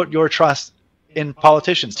not put your trust in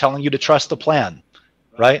politicians telling you to trust the plan,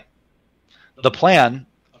 right? The plan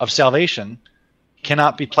of salvation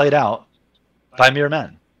cannot be played out by mere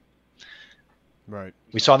men. Right.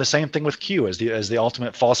 We saw the same thing with Q as the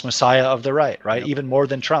ultimate false messiah of the right? Yep. Even more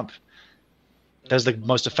than Trump. That's the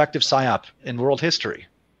most effective psyop in world history,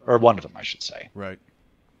 or one of them, I should say. Right.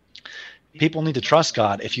 People need to trust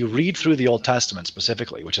God. If you read through the Old Testament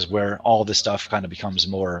specifically, which is where all this stuff kind of becomes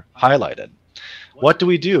more highlighted, what do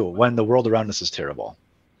we do when the world around us is terrible?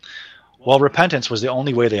 Well, repentance was the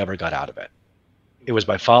only way they ever got out of it. It was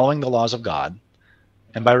by following the laws of God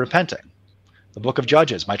and by repenting. The book of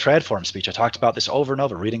Judges, my trad form speech, I talked about this over and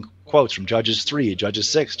over, reading quotes from Judges 3, Judges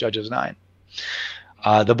 6, Judges 9.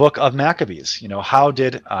 The book of Maccabees, how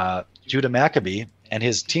did Judah Maccabee and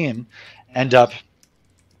his team end up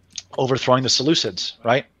overthrowing the Seleucids,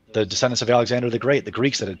 right? The descendants of Alexander the Great, the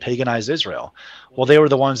Greeks that had paganized Israel. Well, they were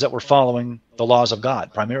the ones that were following the laws of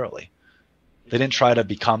God primarily. They didn't try to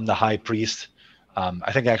become the high priest.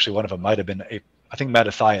 I think actually one of them might have been, I think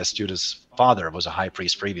Mattathias, Judah's father, was a high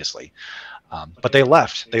priest previously. But they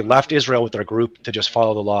left. They left Israel with their group to just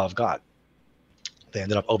follow the law of God. They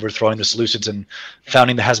ended up overthrowing the Seleucids and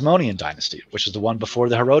founding the Hasmonean dynasty, which is the one before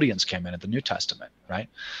the Herodians came in the New Testament, right?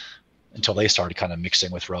 Until they started kind of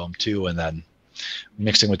mixing with Rome too, and then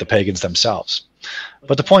mixing with the pagans themselves.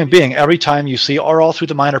 But the point being, every time you see, or all through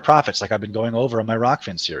the minor prophets, like I've been going over in my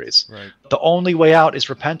Rockfin series, right, the only way out is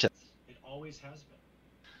repentance. It always has been.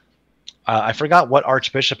 I forgot what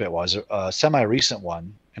archbishop it was, a semi-recent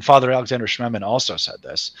one, and Father Alexander Schmemann also said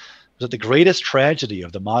this, that the greatest tragedy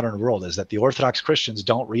of the modern world is that the Orthodox Christians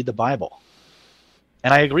don't read the Bible.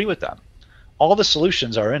 And I agree with them. All the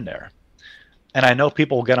solutions are in there. And I know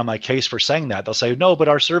people will get on my case for saying that. They'll say, no, but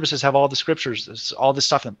our services have all the scriptures, all this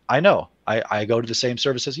stuff. I know. I go to the same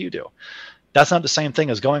service as you do. That's not the same thing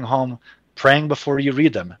as going home, praying before you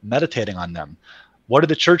read them, meditating on them. What do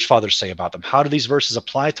the church fathers say about them? How do these verses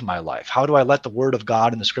apply to my life? How do I let the word of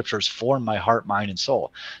God and the scriptures form my heart, mind, and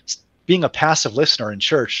soul? Being a passive listener in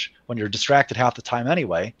church when you're distracted half the time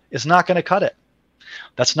anyway is not going to cut it.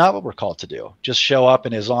 That's not what we're called to do. Just show up,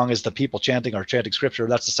 and as long as the people chanting are chanting scripture,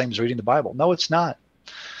 that's the same as reading the Bible. No, it's not.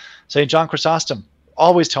 St. John Chrysostom,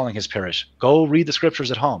 always telling his parish, go read the scriptures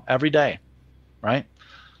at home every day, right?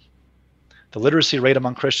 The literacy rate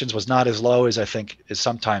among Christians was not as low as I think is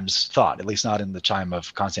sometimes thought, at least not in the time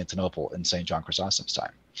of Constantinople in St. John Chrysostom's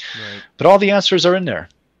time. right. But all the answers are in there,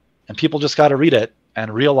 and people just got to read it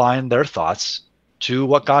and realign their thoughts to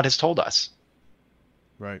what God has told us.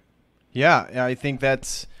 Right. Yeah, I think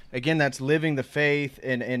that's living the faith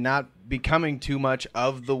and not becoming too much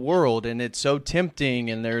of the world. And it's so tempting,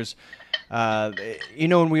 and there's,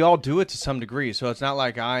 and we all do it to some degree. So it's not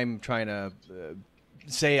like I'm trying to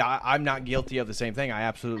say I'm not guilty of the same thing. I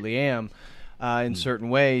absolutely am in certain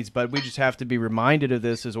ways, but we just have to be reminded of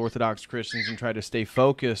this as Orthodox Christians and try to stay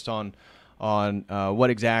focused on what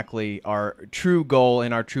exactly our true goal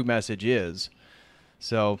and our true message is.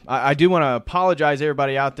 So I do want to apologize to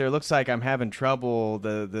everybody out there. Looks like I'm having trouble.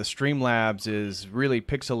 The Streamlabs is really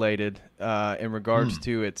pixelated in regards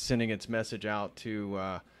to it sending its message out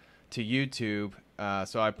to YouTube.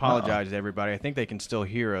 So I apologize to everybody. I think they can still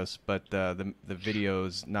hear us, but the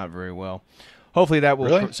video's not very well. Hopefully that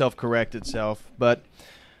will self-correct itself. But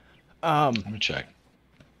let me check.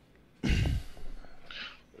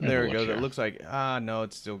 There it goes. It looks like no,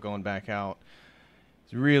 it's still going back out.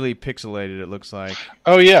 Really pixelated, it looks like.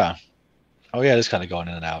 Oh yeah, it's kind of going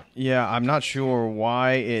in and out. Yeah, I'm not sure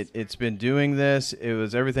why it's been doing this.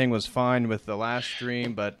 Everything was fine with the last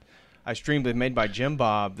stream, but I streamed it made by Jim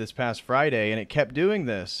Bob this past Friday, and it kept doing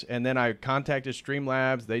this. And then I contacted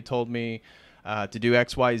Streamlabs. They told me to do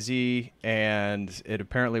XYZ, and it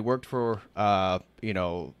apparently worked for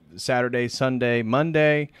Saturday, Sunday,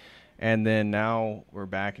 Monday. And then now we're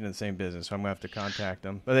back into the same business, so I'm going to have to contact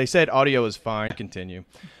them. But they said audio is fine. Continue.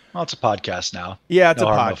 Well, it's a podcast now. Yeah, it's a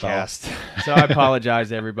podcast. So I apologize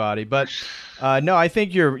to everybody. But no, I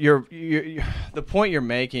think the point you're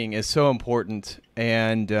making is so important.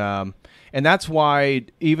 And that's why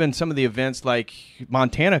even some of the events like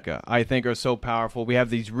Montanica, I think, are so powerful. We have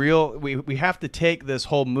these we have to take this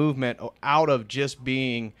whole movement out of just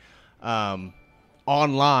being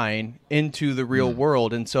online into the real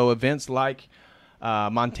world. And so events like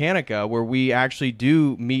Montanica, where we actually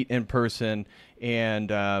do meet in person and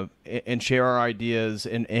share our ideas,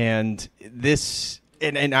 and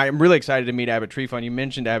I'm really excited to meet Abbot Trifon. You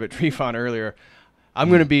mentioned Abbot Trifon earlier. I'm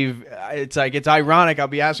going to be, it's ironic. I'll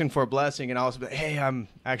be asking for a blessing, and I'll also be like, hey, I'm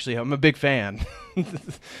a big fan.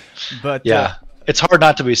 But yeah, it's hard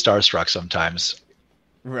not to be starstruck sometimes.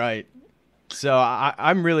 Right. So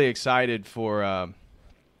I'm really excited for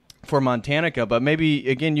Montanica, but maybe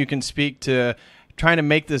again you can speak to trying to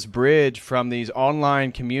make this bridge from these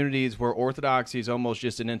online communities where Orthodoxy is almost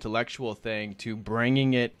just an intellectual thing to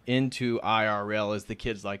bringing it into IRL, as the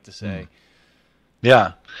kids like to say.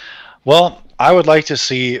 Yeah. Well, I would like to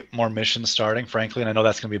see more missions starting, frankly, and I know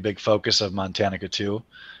that's going to be a big focus of Montanica too,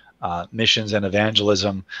 missions and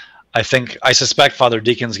evangelism. I suspect Father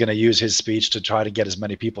Deacon's going to use his speech to try to get as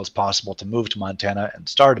many people as possible to move to Montana and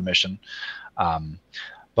start a mission.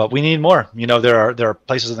 But we need more. There are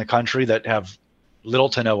places in the country that have little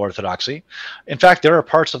to no Orthodoxy. In fact, there are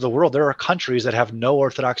parts of the world, there are countries that have no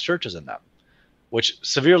Orthodox churches in them, which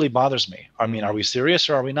severely bothers me. I mean, are we serious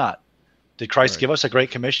or are we not? Did Christ give us a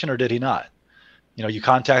great commission or did he not? You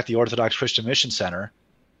contact the Orthodox Christian Mission Center,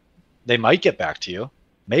 they might get back to you,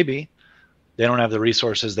 maybe. They don't have the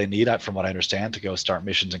resources they need, from what I understand, to go start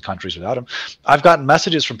missions in countries without them. I've gotten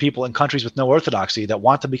messages from people in countries with no orthodoxy that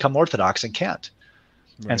want to become Orthodox and can't.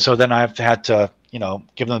 Right. And so then I've had to,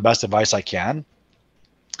 give them the best advice I can,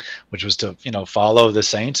 which was to, follow the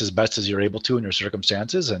saints as best as you're able to in your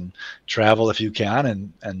circumstances, and travel if you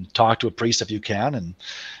can, and talk to a priest if you can. And,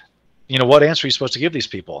 what answer are you supposed to give these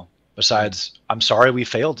people besides, I'm sorry we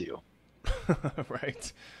failed you?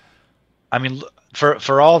 Right. I mean,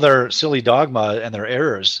 for all their silly dogma and their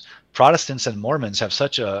errors, Protestants and Mormons have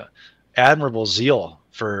such a admirable zeal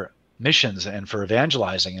for missions and for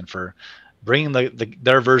evangelizing and for bringing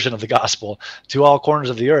their version of the gospel to all corners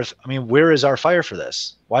of the earth. I mean, where is our fire for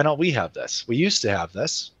this? Why don't we have this? We used to have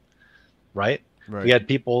this, right? We had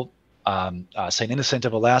people, St. Innocent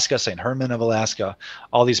of Alaska, St. Herman of Alaska,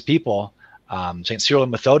 all these people, St. Cyril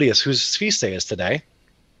and Methodius, whose feast day is today,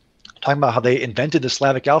 talking about how they invented the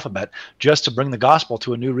Slavic alphabet just to bring the gospel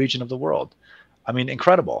to a new region of the world. I mean,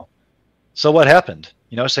 incredible. So what happened?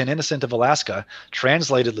 St. Innocent of Alaska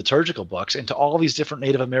translated liturgical books into all these different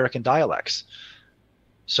Native American dialects.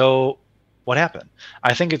 So what happened?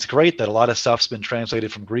 I think it's great that a lot of stuff's been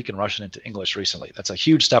translated from Greek and Russian into English recently. That's a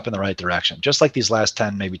huge step in the right direction, just like these last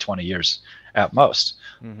 10, maybe 20 years at most.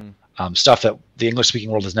 Mm-hmm. Stuff that the English-speaking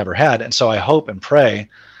world has never had. And so I hope and pray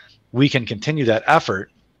we can continue that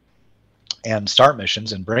effort and start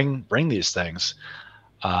missions and bring these things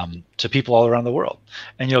to people all around the world.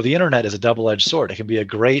 And, the internet is a double-edged sword. It can be a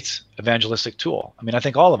great evangelistic tool. I mean, I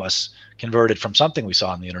think all of us converted from something we saw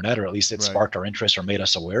on the internet, or at least it sparked our interest or made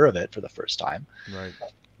us aware of it for the first time. Right.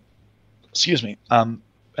 Excuse me. And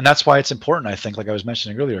that's why it's important, I think, like I was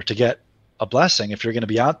mentioning earlier, to get a blessing if you're going to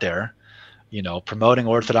be out there, promoting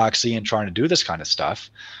orthodoxy and trying to do this kind of stuff.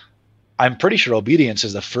 I'm pretty sure obedience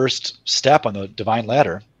is the first step on the divine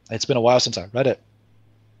ladder. It's been a while since I read it,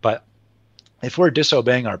 but if we're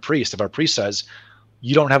disobeying our priest, if our priest says,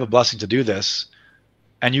 you don't have a blessing to do this,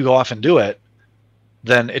 and you go off and do it,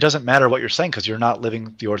 then it doesn't matter what you're saying, because you're not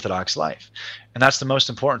living the Orthodox life. And that's the most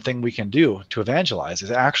important thing we can do to evangelize,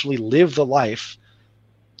 is actually live the life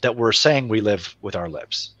that we're saying we live with our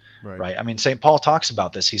lips. Right? I mean, St. Paul talks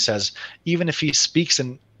about this. He says, even if he speaks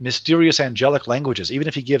in mysterious angelic languages, even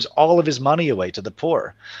if he gives all of his money away to the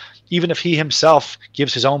poor, even if he himself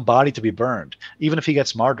gives his own body to be burned, even if he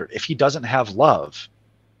gets martyred, if he doesn't have love,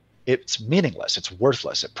 it's meaningless. It's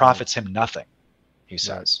worthless. It profits him nothing, he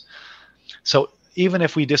says. So even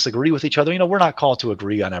if we disagree with each other, we're not called to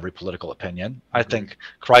agree on every political opinion. I think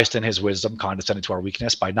Christ in his wisdom condescended to our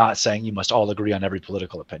weakness by not saying you must all agree on every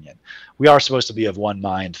political opinion. We are supposed to be of one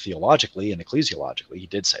mind theologically and ecclesiologically. He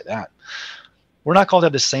did say that. We're not called to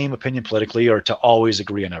have the same opinion politically or to always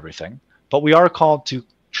agree on everything, but we are called to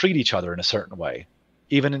treat each other in a certain way,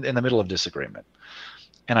 even in the middle of disagreement.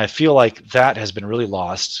 And I feel like that has been really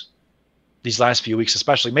lost these last few weeks,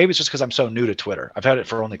 especially. Maybe it's just because I'm so new to Twitter. I've had it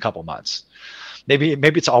for only a couple months. Maybe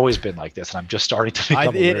it's always been like this, and I'm just starting to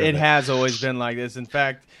become aware of it. It has always been like this. In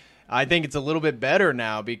fact, I think it's a little bit better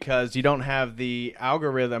now because you don't have the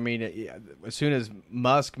algorithm. I mean, as soon as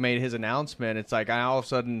Musk made his announcement, it's like all of a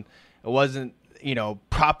sudden it wasn't,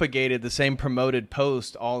 propagated the same promoted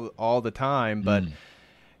post all the time. But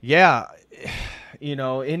yeah,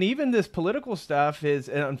 and even this political stuff is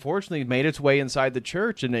unfortunately made its way inside the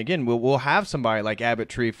church. And again, we'll have somebody like Abbot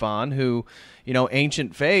Trifon who,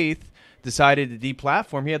 Ancient Faith decided to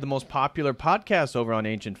deplatform. He had the most popular podcast over on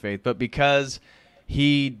Ancient Faith, but because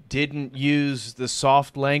he didn't use the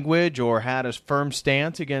soft language or had a firm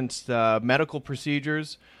stance against medical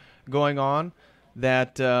procedures going on,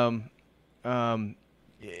 that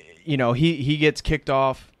he gets kicked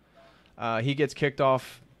off. He gets kicked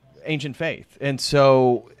off Ancient Faith, and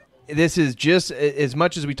so this is just as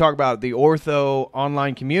much as we talk about the ortho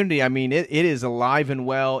online community. I mean, it is alive and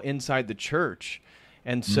well inside the church,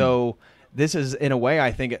 and so. This is, in a way,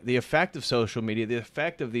 I think, the effect of social media, the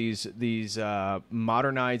effect of these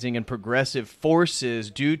modernizing and progressive forces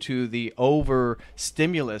due to the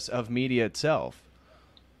over-stimulus of media itself.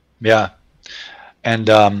 Yeah. And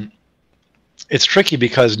it's tricky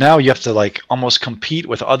because now you have to almost compete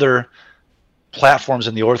with other platforms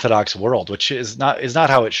in the Orthodox world, which is not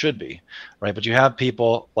how it should be, right? But you have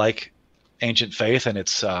people like Ancient Faith and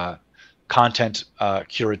its content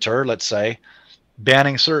curator, let's say,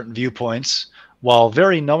 banning certain viewpoints while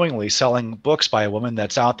very knowingly selling books by a woman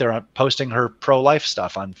that's out there posting her pro-life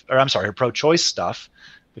stuff her pro-choice stuff,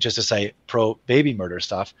 which is to say pro-baby murder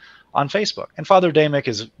stuff, on Facebook. And Father Damick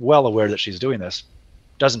is well aware that she's doing this.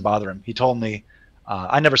 Doesn't bother him. He told me,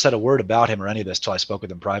 I never said a word about him or any of this till I spoke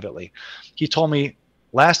with him privately. He told me,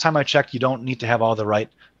 last time I checked, you don't need to have all the right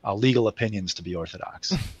legal opinions to be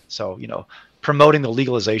Orthodox. So, promoting the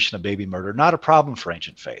legalization of baby murder, not a problem for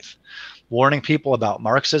ancient faith. Warning people about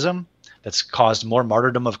Marxism, that's caused more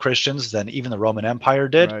martyrdom of Christians than even the Roman Empire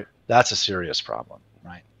did, Right. that's a serious problem,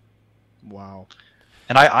 right? Wow.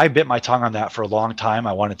 And I bit my tongue on that for a long time.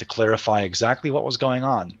 I wanted to clarify exactly what was going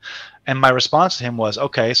on. And my response to him was,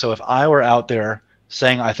 okay, so if I were out there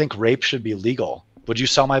saying I think rape should be legal, would you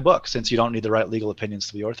sell my book since you don't need the right legal opinions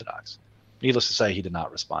to be orthodox? Needless to say, he did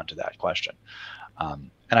not respond to that question.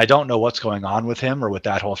 And I don't know what's going on with him or with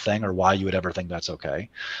that whole thing or why you would ever think that's okay.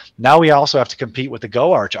 Now we also have to compete with the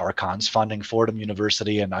Go Arch archons funding Fordham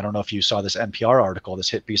University. And I don't know if you saw this NPR article, this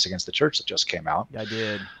hit piece against the church that just came out. I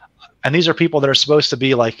did. And these are people that are supposed to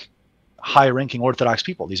be like high-ranking Orthodox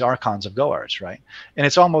people, these archons of Go Arch, right? And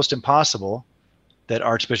it's almost impossible that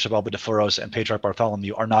Archbishop Albadephoros and Patriarch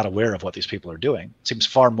Bartholomew are not aware of what these people are doing. It seems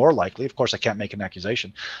far more likely, of course I can't make an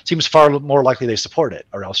accusation, it seems far more likely they support it,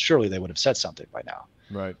 or else surely they would have said something by now.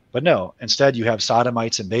 Right. But no, instead you have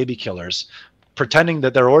sodomites and baby killers pretending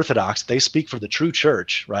that they're Orthodox, they speak for the true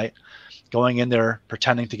church, right? Going in there,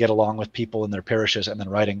 pretending to get along with people in their parishes and then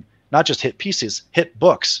writing not just hit pieces, hit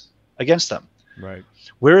books against them. Right.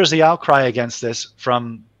 Where is the outcry against this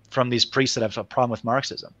from these priests that have a problem with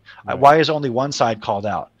Marxism? Right. Why is only one side called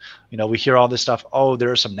out? You know, we hear all this stuff. Oh,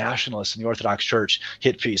 there are some nationalists in the Orthodox Church.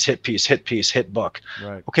 Hit piece, hit piece, hit piece, hit book.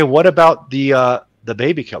 Right. Okay, what about the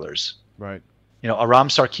baby killers? Right. You know, Aram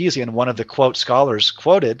Sarkeesian, one of the quote scholars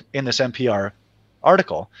quoted in this NPR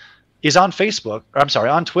article, is on Facebook, or I'm sorry,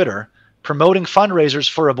 on Twitter, promoting fundraisers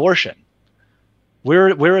for abortion.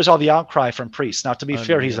 Where is all the outcry from priests? Now, to be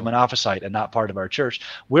fair, he's a Monophysite and not part of our church.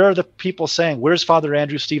 Where are the people saying, where's Father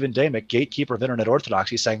Andrew Stephen Damick, gatekeeper of Internet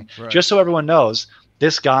Orthodoxy, saying, Right. just so everyone knows,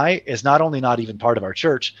 this guy is not only not even part of our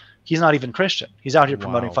church, he's not even Christian. He's out here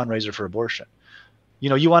promoting Wow. fundraiser for abortion. You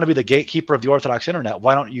know, you want to be the gatekeeper of the Orthodox Internet.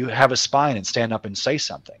 Why don't you have a spine and stand up and say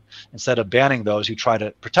something instead of banning those who try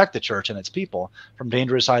to protect the church and its people from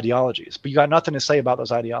dangerous ideologies? But you got nothing to say about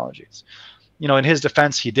those ideologies. You know, in his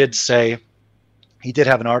defense, he did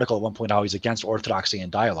have an article at one point how he's against orthodoxy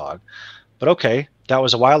and dialogue. But okay, that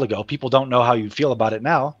was a while ago. People don't know how you feel about it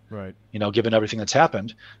now, Right. you know, given everything that's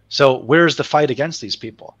happened. So where's the fight against these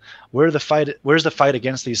people? Where's the fight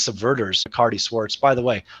against these subverters? McCarty Swartz, by the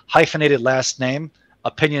way, hyphenated last name,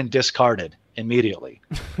 opinion discarded immediately.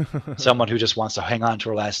 Someone who just wants to hang on to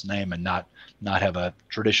her last name and not have a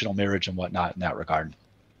traditional marriage and whatnot in that regard.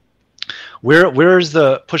 Where's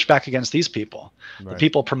the pushback against these people? Right. The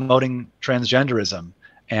people promoting transgenderism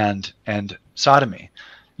and sodomy.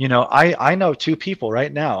 You know, I know two people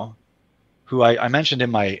right now who I mentioned in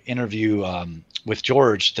my interview with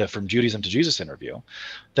George, the From Judaism to Jesus interview,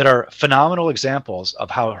 that are phenomenal examples of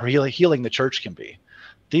how healing the church can be.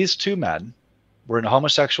 These two men were in a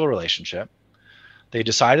homosexual relationship. They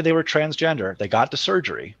decided they were transgender. They got the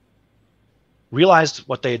surgery, realized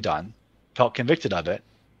what they had done, felt convicted of it,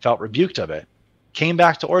 felt rebuked of it, came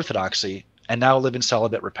back to orthodoxy, and now live in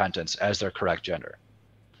celibate repentance as their correct gender.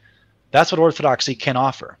 That's what orthodoxy can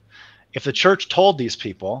offer. If the church told these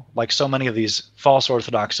people, like so many of these false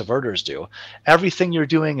orthodox subverters do, everything you're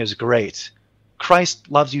doing is great. Christ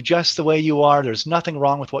loves you just the way you are. There's nothing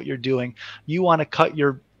wrong with what you're doing. You want to cut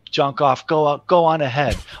your junk off, go on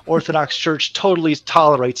ahead. Orthodox Church totally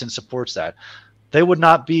tolerates and supports that. They would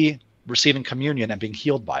not be receiving communion and being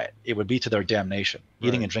healed by it. It would be to their damnation,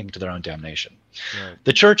 eating Right. and drinking to their own damnation. Right.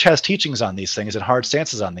 The church has teachings on these things and hard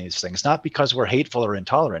stances on these things, not because we're hateful or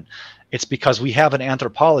intolerant. It's because we have an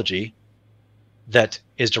anthropology that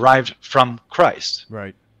is derived from Christ,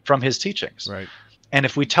 Right. from his teachings. Right. And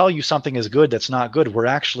if we tell you something is good that's not good, we're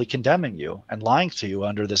actually condemning you and lying to you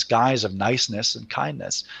under this guise of niceness and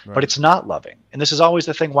kindness. Right. But it's not loving. And this is always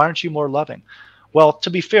the thing. Why aren't you more loving? Well, to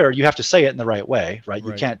be fair, you have to say it in the right way, right? You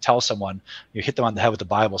Right. can't tell someone, you hit them on the head with the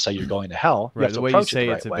Bible, say you're going to hell. You Right. have The to way you approach it say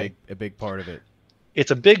the it's right way. a big part of it.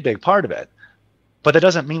 It's a big part of it. But that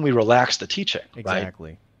doesn't mean we relax the teaching, right?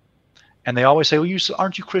 Exactly. And they always say, well,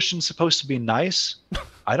 aren't you Christians supposed to be nice?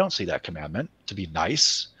 I don't see that commandment, to be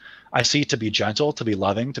nice. I see to be gentle, to be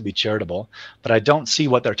loving, to be charitable. But I don't see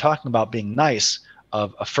what they're talking about being nice,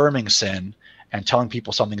 of affirming sin and telling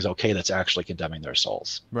people something's okay that's actually condemning their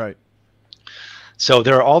souls. Right. So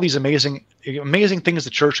there are all these amazing things the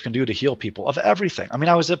church can do to heal people of everything. I mean,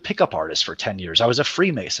 I was a pickup artist for 10 years. I was a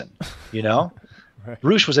Freemason, you know? Right.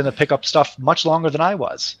 Roosh was in the pickup stuff much longer than I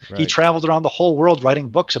was. He Right. traveled around the whole world writing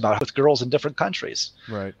books about with girls in different countries.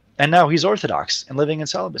 Right. And now he's Orthodox and living in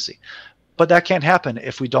celibacy. But that can't happen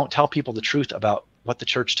if we don't tell people the truth about what the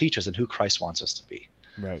church teaches and who Christ wants us to be.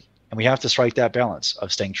 Right. And we have to strike that balance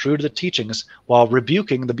of staying true to the teachings while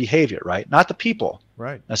rebuking the behavior, right? Not the people,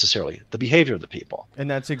 Right. necessarily, the behavior of the people. And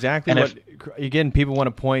that's exactly again, people want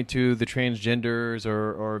to point to the transgenders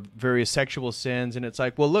or various sexual sins. And it's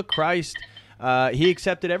like, well, look, Christ, he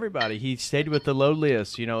accepted everybody. He stayed with the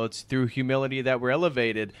lowliest. It's through humility that we're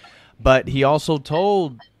elevated. But he also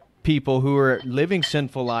told people who were living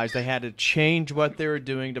sinful lives they had to change what they were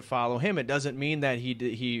doing to follow him. It doesn't mean that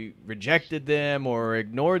he rejected them or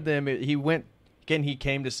ignored them. He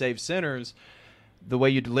came to save sinners. The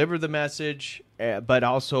way you deliver the message, but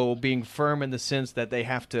also being firm in the sense that they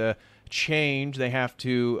have to change, they have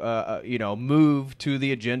to move to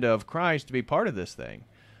the agenda of Christ to be part of this thing.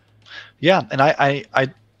 Yeah, and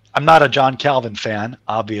I'm not a John Calvin fan,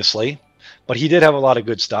 obviously, but he did have a lot of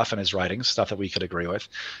good stuff in his writings, stuff that we could agree with.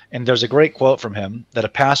 And there's a great quote from him that a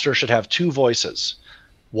pastor should have two voices,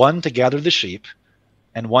 one to gather the sheep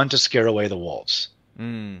and one to scare away the wolves.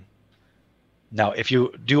 Now, if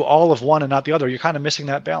you do all of one and not the other, you're kind of missing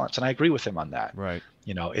that balance. And I agree with him on that. Right.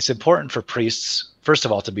 It's important for priests, first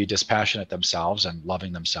of all, to be dispassionate themselves and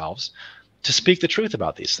loving themselves, to speak the truth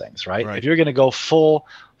about these things, right? If you're going to go full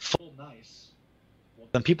nice,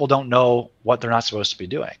 then people don't know what they're not supposed to be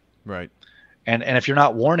doing. Right. And if you're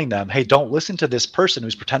not warning them, hey, don't listen to this person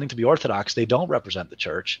who's pretending to be Orthodox. They don't represent the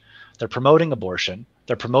church. They're promoting abortion.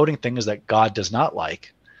 They're promoting things that God does not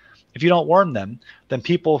like. If you don't warn them, then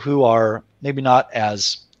people who are maybe not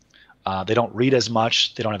as, they don't read as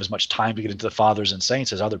much, they don't have as much time to get into the fathers and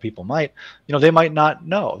saints as other people might, they might not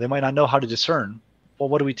know. They might not know how to discern, well,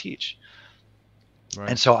 what do we teach?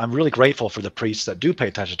 Right. And so I'm really grateful for the priests that do pay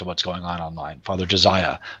attention to what's going on online. Father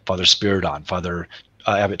Josiah, Father Spiridon, Father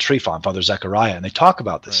Abbot Trifon, Father Zechariah, and they talk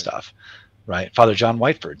about this stuff. Right. Father John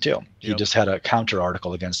Whiteford, too. He just had a counter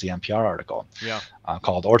article against the NPR article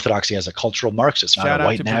called Orthodoxy as a Cultural Marxist, not a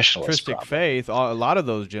white nationalist. Patristic faith. A lot of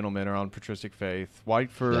those gentlemen are on patristic faith.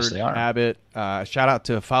 Whiteford, yes, they are. Abbott. Shout out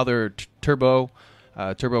to Father Turbo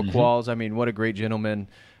Qualls. I mean, what a great gentleman.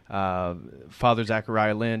 Father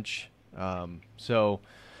Zachariah Lynch. We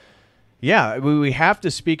have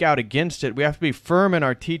to speak out against it. We have to be firm in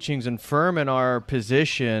our teachings and firm in our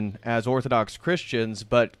position as Orthodox Christians,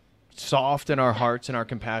 but soft in our hearts and our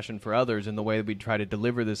compassion for others in the way that we try to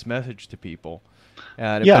deliver this message to people.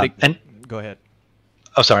 And go ahead.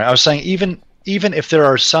 Oh, sorry. I was saying even if there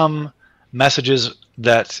are some messages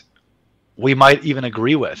that we might even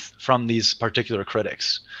agree with from these particular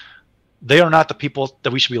critics, they are not the people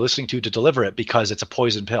that we should be listening to deliver it because it's a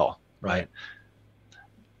poison pill, right?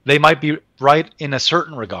 They might be right in a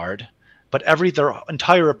certain regard, but their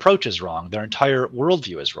entire approach is wrong. Their entire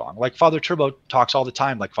worldview is wrong. Like Father Turbo talks all the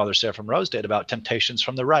time, like Father Seraphim Rose did, about temptations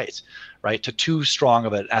from the right, to too strong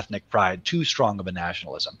of an ethnic pride, too strong of a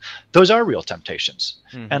nationalism. Those are real temptations.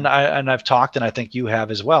 And I've talked, and I think you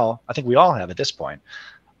have as well, I think we all have at this point,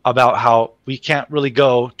 about how we can't really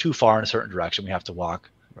go too far in a certain direction. We have to walk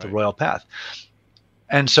the royal path.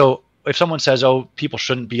 And so if someone says, oh, people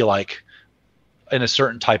shouldn't be like in a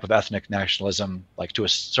certain type of ethnic nationalism, like to a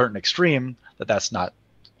certain extreme, that's not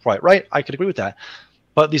quite right, I could agree with that.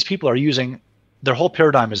 But these people are using, their whole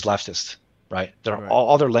paradigm is leftist, right?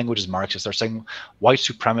 All their language is Marxist. They're saying white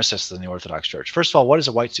supremacists in the Orthodox Church. First of all, what is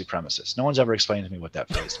a white supremacist? No one's ever explained to me what that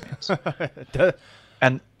phrase means.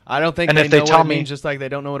 And I don't think they know what it means, just like they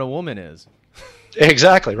don't know what a woman is.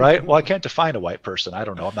 Exactly, right? Well, I can't define a white person. I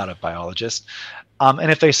don't know. I'm not a biologist.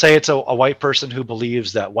 And if they say it's a white person who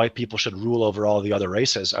believes that white people should rule over all the other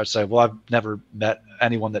races, I'd say, well, I've never met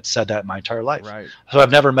anyone that said that in my entire life. Right. So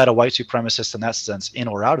I've never met a white supremacist in that sense, in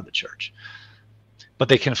or out of the church. But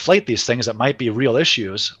they conflate these things that might be real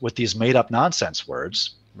issues with these made-up nonsense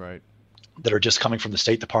words that are just coming from the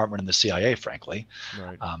State Department and the CIA, frankly,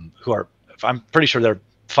 who are, I'm pretty sure they're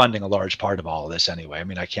funding a large part of all of this anyway. I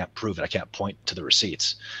mean, I can't prove it. I can't point to the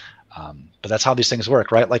receipts. But that's how these things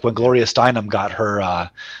work, right? Like when Gloria Steinem got her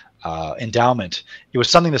endowment, it was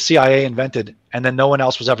something the CIA invented, and then no one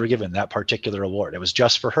else was ever given that particular award. It was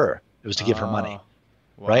just for her. It was to give her money,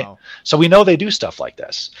 right? So we know they do stuff like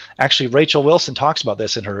this. Actually, Rachel Wilson talks about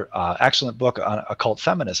this in her excellent book on occult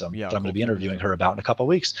feminism that I'm going to be interviewing her about in a couple of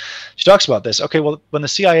weeks. She talks about this. Okay, well, when the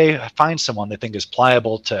CIA finds someone they think is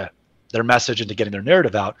pliable to their message and to getting their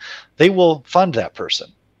narrative out, they will fund that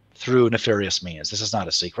person through nefarious means. This is not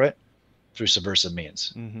a secret. Through subversive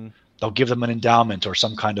means. They'll give them an endowment or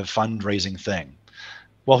some kind of fundraising thing.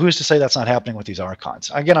 Well, who's to say that's not happening with these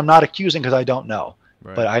archons? Again, I'm not accusing because I don't know,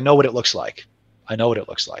 but I know what it looks like. I know what it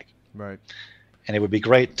looks like. Right. And it would be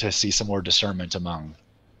great to see some more discernment among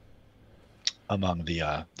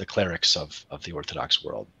the clerics of the Orthodox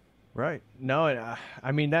world. Right. No,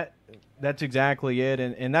 I mean that's exactly it,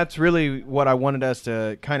 and that's really what I wanted us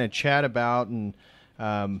to kind of chat about, and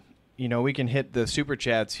we can hit the super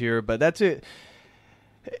chats here, but that's it.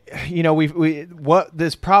 you know, what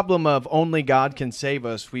this problem of only God can save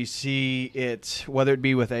us, we see it, whether it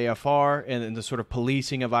be with AFR and the sort of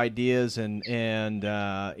policing of ideas and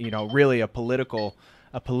you know, really a political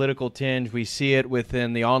tinge. We see it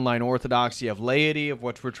within the online orthodoxy of laity, of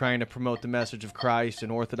what we're trying to promote the message of Christ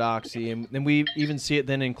and orthodoxy, and then we even see it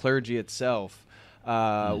then in clergy itself,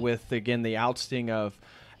 with, again, the ousting of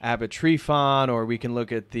Abbot Trifon, or we can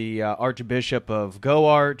look at the Archbishop of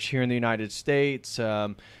Goarch here in the United States.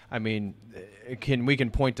 I mean, we can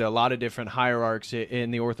point to a lot of different hierarchs in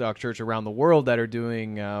the Orthodox Church around the world that are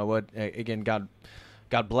doing what, again,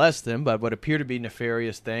 God bless them, but what appear to be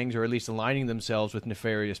nefarious things, or at least aligning themselves with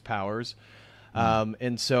nefarious powers.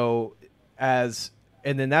 And so and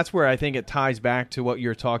then that's where I think it ties back to what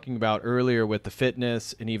you're talking about earlier with the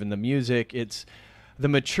fitness and even the music. It's the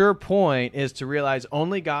mature point is to realize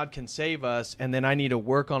only God can save us, and then I need to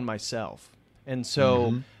work on myself. And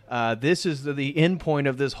so this is the end point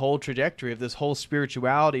of this whole trajectory, of this whole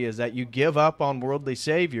spirituality, is that you give up on worldly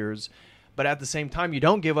saviors, but at the same time, you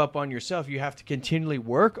don't give up on yourself. You have to continually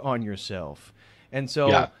work on yourself. And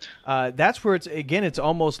so that's where it's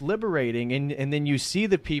almost liberating. And then you see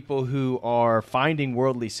the people who are finding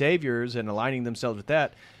worldly saviors and aligning themselves with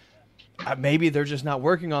that. Maybe they're just not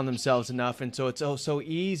working on themselves enough, and so it's so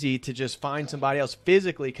easy to just find somebody else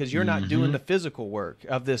physically, because you're not doing the physical work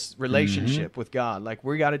of this relationship with God. Like,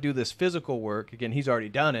 we got to do this physical work. Again, he's already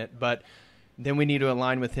done it, but then we need to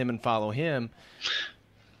align with him and follow him.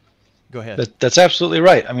 Go ahead. That's absolutely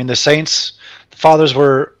right. I mean, the saints, the fathers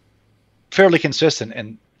were fairly consistent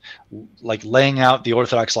in like laying out the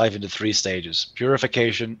Orthodox life into 3 stages: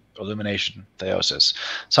 purification, illumination, theosis.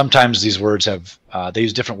 Sometimes these words have, they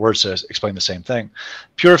use different words to explain the same thing.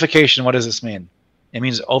 Purification, what does this mean? It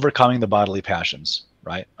means overcoming the bodily passions,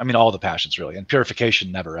 right? I mean, all the passions, really. And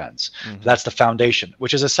purification never ends. That's the foundation,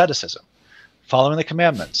 which is asceticism. Following the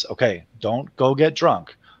commandments. Okay, don't go get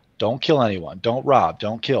drunk. Don't kill anyone. Don't rob.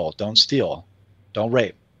 Don't kill. Don't steal. Don't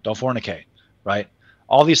rape. Don't fornicate, right?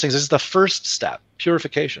 All these things. This is the first step,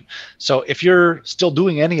 purification. So if you're still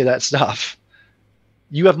doing any of that stuff,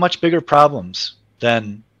 you have much bigger problems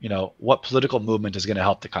than, you know, what political movement is going to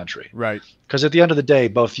help the country. Right. Because at the end of the day,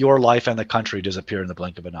 both your life and the country disappear in the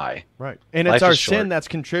blink of an eye. Right. And it's our sin that's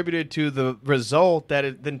contributed to the result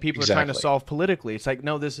that then people are trying to solve politically. It's like,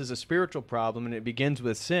 no, this is a spiritual problem, and it begins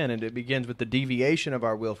with sin, and it begins with the deviation of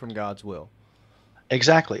our will from God's will.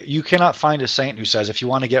 Exactly. You cannot find a saint who says, if you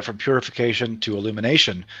want to get from purification to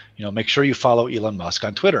illumination, you know, make sure you follow Elon Musk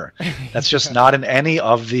on Twitter. That's just not in any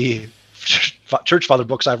of the church father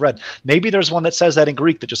books I've read. Maybe there's one that says that in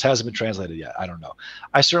Greek that just hasn't been translated yet. I don't know.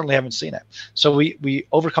 I certainly haven't seen it. So we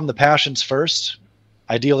overcome the passions first.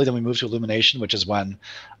 Ideally, then we move to illumination, which is when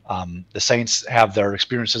the saints have their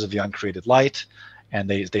experiences of the uncreated light, and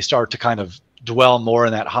they start to kind of dwell more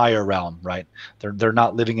in that higher realm, right? They're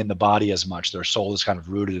not living in the body as much. Their soul is kind of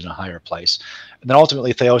rooted in a higher place. And then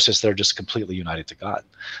ultimately theosis, they're just completely united to God.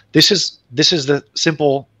 This is the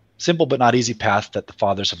simple but not easy path that the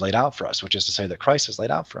fathers have laid out for us, which is to say that Christ has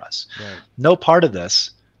laid out for us. Right. No part of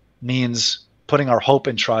this means putting our hope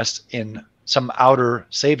and trust in some outer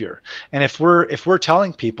savior. And if we're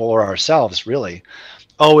telling people, or ourselves really,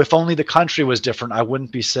 oh, if only the country was different, I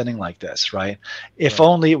wouldn't be sinning like this, right? If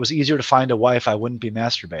only it was easier to find a wife, I wouldn't be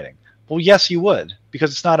masturbating. Well, yes, you would,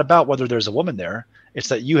 because it's not about whether there's a woman there. It's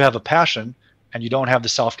that you have a passion and you don't have the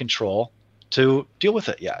self-control to deal with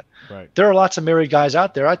it yet. Right. There are lots of married guys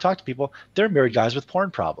out there. I talk to people, they're married guys with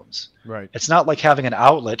porn problems. Right. It's not like having an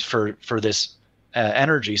outlet for this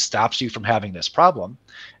energy stops you from having this problem.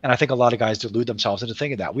 And I think a lot of guys delude themselves into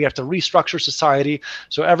thinking that we have to restructure society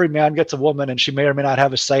so every man gets a woman, and she may or may not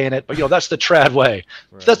have a say in it, but that's the trad way.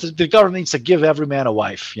 Right. The government needs to give every man a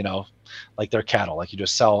wife, like they're cattle. Like you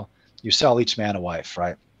sell each man a wife,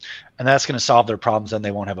 right? And that's going to solve their problems. Then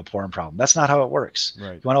they won't have a porn problem. That's not how it works.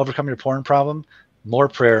 Right. You want to overcome your porn problem? More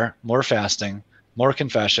prayer, more fasting, more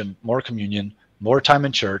confession, more communion, more time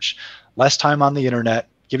in church, less time on the internet.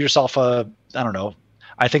 Give yourself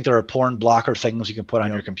I think there are porn blocker things you can put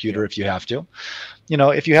on your computer if you have to.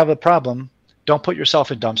 If you have a problem, don't put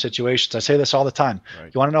yourself in dumb situations. I say this all the time.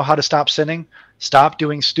 Right. You want to know how to stop sinning? Stop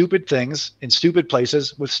doing stupid things in stupid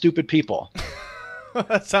places with stupid people.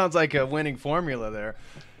 That sounds like a winning formula there.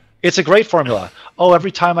 It's a great formula. Oh,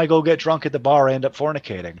 every time I go get drunk at the bar, I end up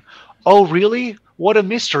fornicating. Oh, really? What a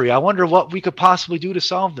mystery. I wonder what we could possibly do to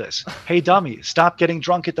solve this. Hey, dummy, stop getting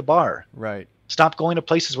drunk at the bar. Right. Stop going to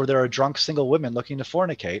places where there are drunk single women looking to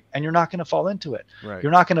fornicate, and you're not going to fall into it. Right.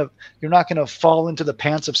 You're not going to fall into the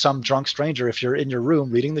pants of some drunk stranger if you're in your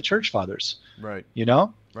room reading the church fathers. Right.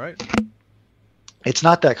 Right. It's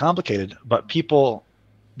not that complicated, but people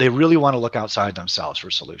they really want to look outside themselves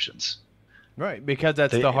for solutions. Right, because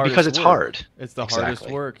that's the hardest because it's work. hard. It's the hardest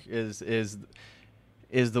work is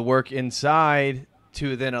the work inside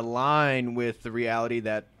to then align with the reality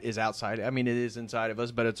that is outside. I mean, it is inside of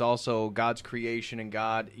us, but it's also God's creation and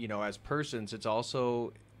God, as persons, it's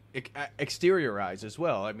also exteriorized as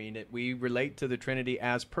well. I mean, we relate to the Trinity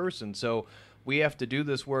as persons, so we have to do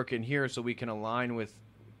this work in here so we can align with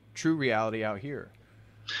true reality out here.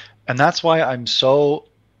 And that's why I'm so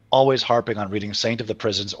always harping on reading Saint of the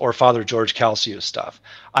Prisons or Father George Calcius stuff.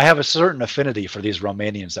 I have a certain affinity for these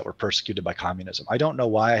Romanians that were persecuted by communism. I don't know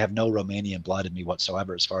why. I have no Romanian blood in me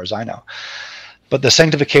whatsoever, as far as I know. But the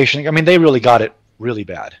sanctification, I mean, they really got it really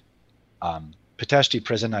bad. Pitești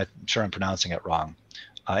prison, I'm sure I'm pronouncing it wrong,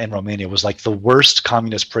 in Romania was like the worst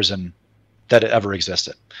communist prison that ever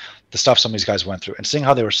existed. The stuff some of these guys went through, and seeing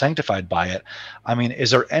how they were sanctified by it. I mean,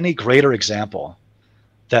 is there any greater example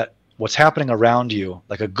that what's happening around you,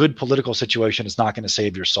 like a good political situation, is not going to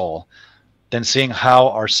save your soul, than seeing how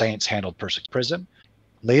our saints handled persecution? Prison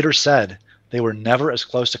later said they were never as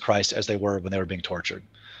close to Christ as they were when they were being tortured.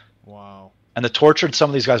 Wow. And the torture some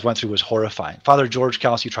of these guys went through was horrifying. Father George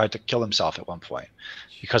Calcius tried to kill himself at one point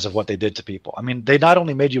because of what they did to people. I mean, they not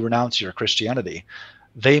only made you renounce your Christianity,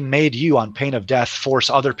 they made you, on pain of death, force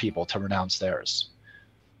other people to renounce theirs.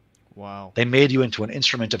 Wow. They made you into an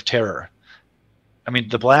instrument of terror. I mean,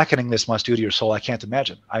 the blackening this must do to your soul, I can't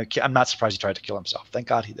imagine. I'm not surprised he tried to kill himself. Thank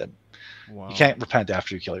God he didn't. Wow. You can't repent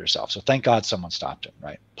after you kill yourself. So thank God someone stopped him,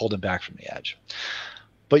 right? Pulled him back from the edge.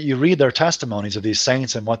 But you read their testimonies of these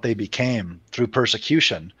saints and what they became through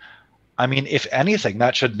persecution. I mean, if anything,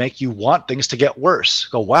 that should make you want things to get worse.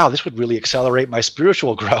 Go, wow, this would really accelerate my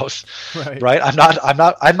spiritual growth, right?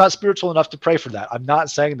 I'm not spiritual enough to pray for that. I'm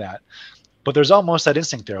not saying that. But there's almost that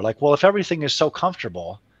instinct there. Like, well, if everything is so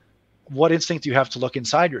comfortable, what instinct do you have to look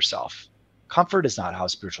inside yourself? Comfort is not how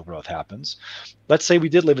spiritual growth happens. Let's say we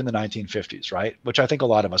did live in the 1950s, right? Which I think a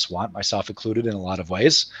lot of us want, myself included in a lot of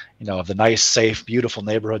ways, of the nice, safe, beautiful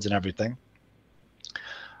neighborhoods and everything.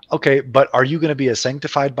 Okay, but are you going to be as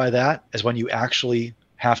sanctified by that as when you actually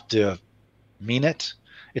have to mean it?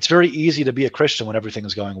 It's very easy to be a Christian when everything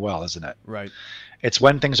is going well, isn't it? Right. It's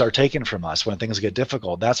when things are taken from us, when things get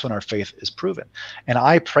difficult, that's when our faith is proven. And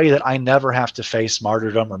I pray that I never have to face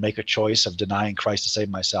martyrdom or make a choice of denying Christ to save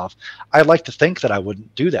myself. I'd like to think that I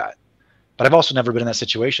wouldn't do that. But I've also never been in that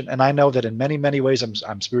situation. And I know that in many, many ways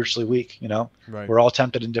I'm spiritually weak, Right. We're all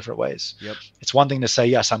tempted in different ways. Yep. It's one thing to say,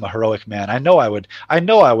 yes, I'm a heroic man. I know I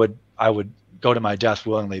would go to my death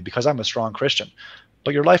willingly because I'm a strong Christian.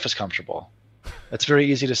 But your life is comfortable. That's very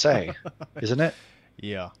easy to say, isn't it?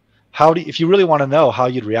 Yeah. If you really want to know how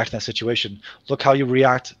you'd react in that situation, look how you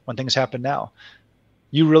react when things happen now.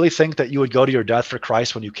 You really think that you would go to your death for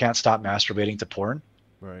Christ when you can't stop masturbating to porn?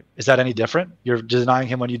 Right. Is that any different? You're denying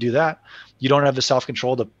him when you do that. You don't have the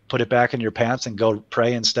self-control to put it back in your pants and go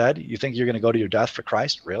pray instead. You think you're going to go to your death for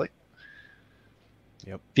Christ? Really?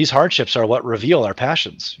 Yep. These hardships are what reveal our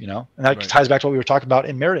passions, and that Right. ties back to what we were talking about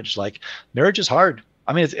in marriage. Like, marriage is hard.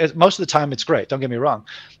 I mean, most of the time it's great. Don't get me wrong.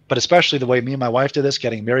 But especially the way me and my wife did this,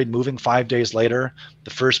 getting married, moving 5 days later. The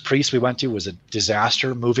first priest we went to was a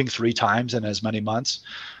disaster, moving 3 times in as many months.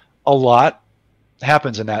 A lot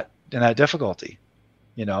happens in that difficulty.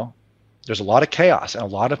 There's a lot of chaos and a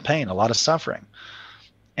lot of pain, a lot of suffering.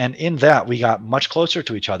 And in that, we got much closer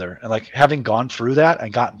to each other. And like having gone through that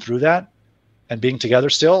and gotten through that and being together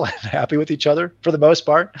still and happy with each other for the most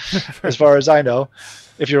part, as far as I know.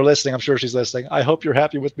 If you're listening, I'm sure she's listening. I hope you're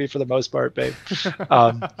happy with me for the most part, babe.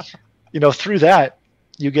 Through that,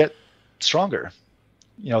 you get stronger.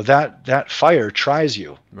 That fire tries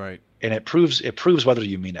you. Right. And it proves whether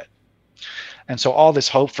you mean it. And so all this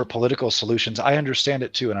hope for political solutions, I understand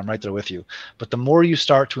it too, and I'm right there with you. But the more you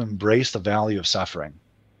start to embrace the value of suffering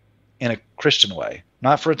in a Christian way,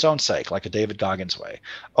 not for its own sake, like a David Goggins way.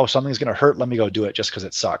 Oh, something's going to hurt. Let me go do it just because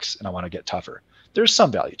it sucks and I want to get tougher. There's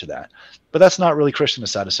some value to that, but that's not really Christian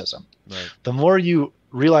asceticism. Right. The more you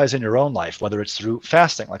realize in your own life, whether it's through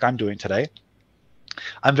fasting, like I'm doing today,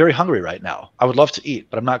 I'm very hungry right now. I would love to eat,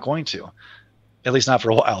 but I'm not going to, at least not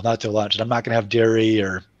for a while, not till lunch. And I'm not going to have dairy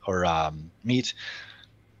or meat,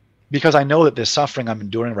 because I know that this suffering I'm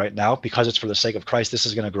enduring right now, because it's for the sake of Christ, this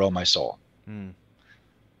is going to grow my soul.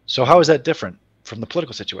 So how is that different from the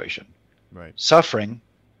political situation? Right. Suffering,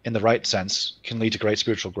 in the right sense, can lead to great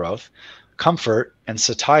spiritual growth. Comfort and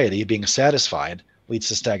satiety, being satisfied, leads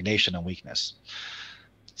to stagnation and weakness.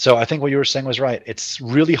 So I think what you were saying was right. It's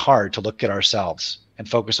really hard to look at ourselves and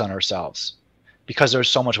focus on ourselves, because there's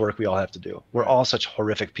so much work we all have to do. We're all such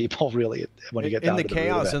horrific people, really, when you get down to the root of it. In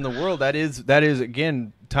the chaos in the world, that is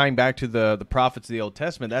again tying back to the prophets of the Old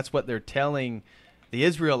Testament. That's what they're telling the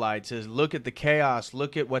Israelites is, look at the chaos,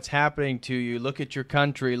 look at what's happening to you, look at your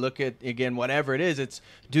country, look at, again, whatever it is, it's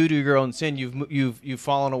due to your own sin. You've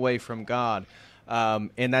fallen away from God.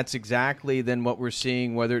 And that's exactly then what we're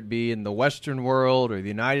seeing, whether it be in the Western world or the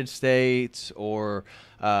United States or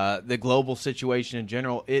the global situation in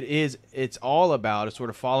general. It's all about a sort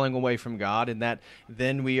of falling away from God, and that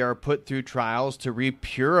then we are put through trials to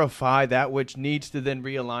repurify that which needs to then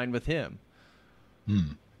realign with Him.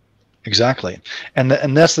 Exactly. And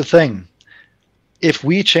that's the thing. If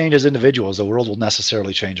we change as individuals, the world will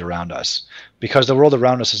necessarily change around us, because the world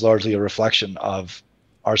around us is largely a reflection of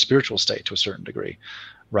our spiritual state to a certain degree,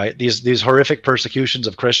 right? These horrific persecutions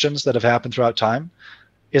of Christians that have happened throughout time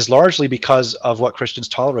is largely because of what Christians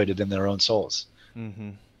tolerated in their own souls.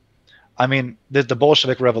 Mm-hmm. I mean, the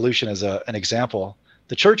Bolshevik Revolution is an example.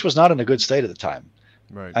 The church was not in a good state at the time.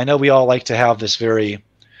 Right. I know we all like to have this very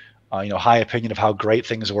high opinion of how great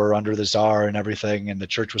things were under the Tsar and everything, and the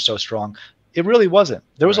church was so strong. It really wasn't.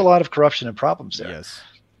 There was a lot of corruption and problems there. Yes.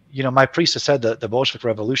 My priest has said that the Bolshevik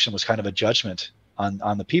Revolution was kind of a judgment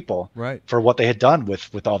on the people, right, for what they had done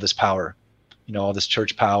with all this power, all this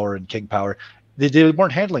church power and king power. They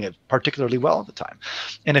weren't handling it particularly well at the time.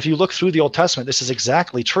 And if you look through the Old Testament, this is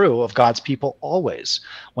exactly true of God's people always.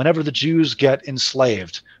 Whenever the Jews get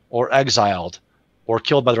enslaved or exiled or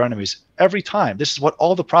killed by their enemies, every time, this is what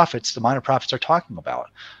all the prophets, the minor prophets, are talking about.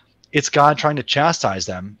 It's God trying to chastise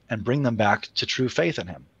them and bring them back to true faith in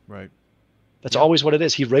Him. Right. That's always what it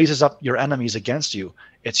is. He raises up your enemies against you.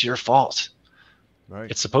 It's your fault. Right.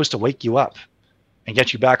 It's supposed to wake you up and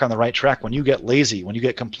get you back on the right track. When you get lazy, when you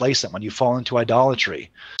get complacent, when you fall into idolatry,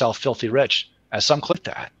 self-filthy rich, as some clip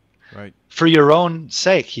that. Right. For your own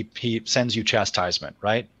sake, he sends you chastisement,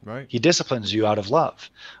 right? Right. He disciplines you out of love.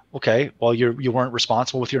 Okay, well, you weren't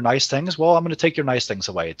responsible with your nice things. Well, I'm going to take your nice things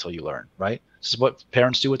away until you learn, right? This is what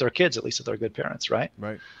parents do with their kids, at least if they're good parents, right?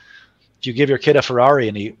 Right. If you give your kid a Ferrari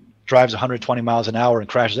and he drives 120 miles an hour and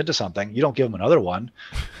crashes into something, you don't give him another one.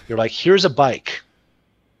 You're like, here's a bike.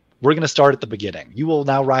 We're going to start at the beginning. You will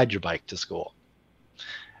now ride your bike to school.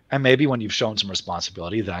 And maybe when you've shown some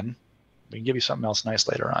responsibility, then we can give you something else nice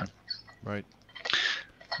later on. Right.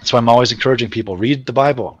 That's why I'm always encouraging people, read the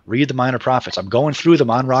Bible, read the minor prophets. I'm going through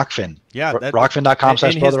them on Rockfin. Yeah.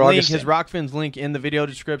 Rockfin.com/Brother Augustine. His Rockfin's link in the video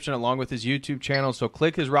description along with his YouTube channel. So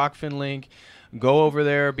click his Rockfin link. Go over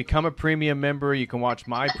there, become a premium member. You can watch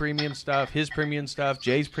my premium stuff, his premium stuff,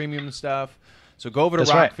 Jay's premium stuff. So go over to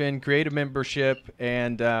Rockfin, create a membership,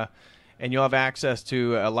 and you'll have access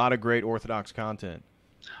to a lot of great Orthodox content.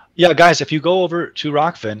 Yeah, guys, if you go over to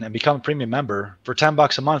Rockfin and become a premium member, for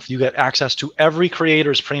 $10 a month, you get access to every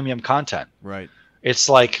creator's premium content. Right. It's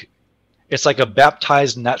like a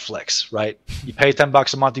baptized Netflix, right? You pay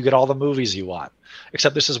 $10 a month, you get all the movies you want.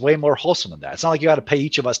 Except this is way more wholesome than that. It's not like you got to pay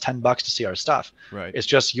each of us $10 to see our stuff. Right. It's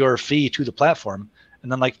just your fee to the platform.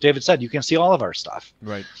 And then, like David said, you can see all of our stuff.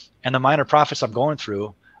 Right. And the minor prophets I'm going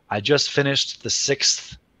through, I just finished the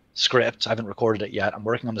 6th script. I haven't recorded it yet. I'm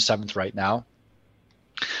working on the 7th right now.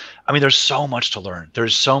 I mean, there's so much to learn.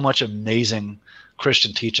 There's so much amazing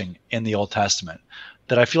Christian teaching in the Old Testament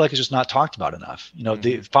that I feel like is just not talked about enough.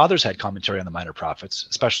 The fathers had commentary on the minor prophets,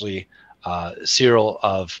 especially Cyril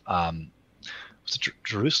of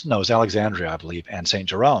Jerusalem? No, it was Alexandria, I believe, and St.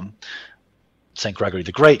 Jerome. St. Gregory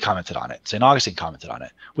the Great commented on it. St. Augustine commented on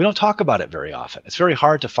it. We don't talk about it very often. It's very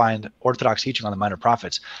hard to find Orthodox teaching on the minor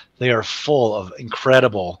prophets. They are full of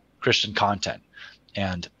incredible Christian content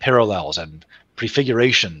and parallels and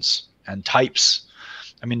prefigurations and types.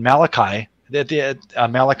 I mean, Malachi, I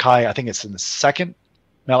think it's in the 2nd,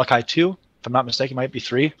 Malachi 2, if I'm not mistaken, it might be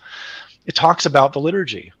 3. It talks about the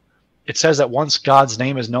liturgy. It says that once God's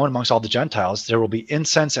name is known amongst all the Gentiles, there will be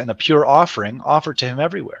incense and a pure offering offered to him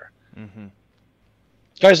everywhere. Mm-hmm.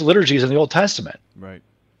 Guys, liturgy is in the Old Testament. Right.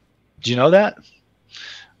 Do you know that?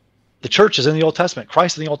 The church is in the Old Testament.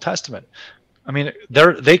 Christ in the Old Testament. I mean,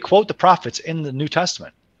 they quote the prophets in the New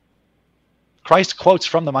Testament. Christ quotes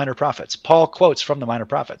from the minor prophets. Paul quotes from the minor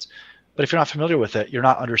prophets. But if you're not familiar with it, you're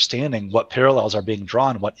not understanding what parallels are being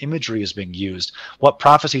drawn, what imagery is being used, what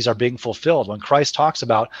prophecies are being fulfilled. When Christ talks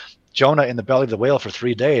about Jonah in the belly of the whale for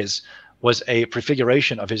 3 days was a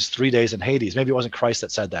prefiguration of his 3 days in Hades. Maybe it wasn't Christ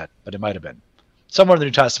that said that, but it might have been. Somewhere in the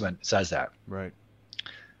New Testament it says that. Right.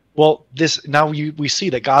 Well, we see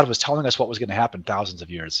that God was telling us what was going to happen thousands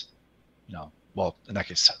of years, well, in that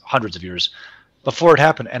case, hundreds of years before it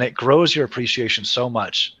happened. And it grows your appreciation so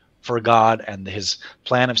much for God and his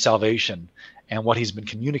plan of salvation and what he's been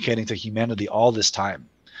communicating to humanity all this time.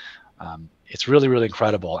 It's really, really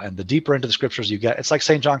incredible. And the deeper into the scriptures you get, it's like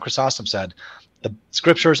St. John Chrysostom said, the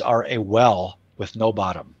scriptures are a well with no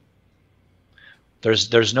bottom.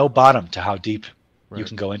 There's no bottom to how deep you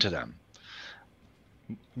can go into them.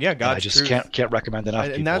 Yeah, God's I just truth. can't recommend enough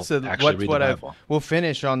people And that's actually read the Bible. we'll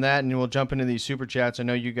finish on that, and we'll jump into these super chats. I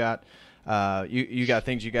know you got you got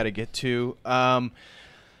things you got to get to. What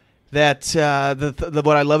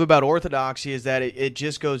I love about Orthodoxy is that it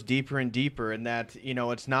just goes deeper and deeper, and that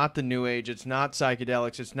it's not the New Age, it's not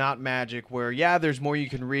psychedelics, it's not magic. Where there's more you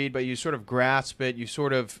can read, but you sort of grasp it. You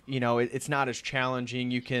sort of it's not as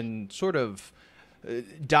challenging. You can sort of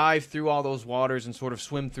dive through all those waters and sort of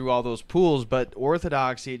swim through all those pools. But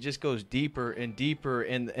Orthodoxy, it just goes deeper and deeper,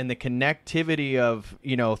 and the connectivity of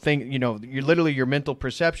you're literally your mental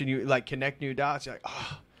perception. You like connect new dots. You're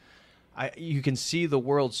like, you can see the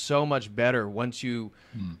world so much better once you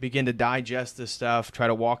begin to digest this stuff, try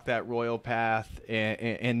to walk that royal path,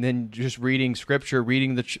 and then just reading scripture,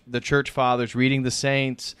 reading the church fathers, reading the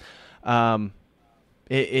saints.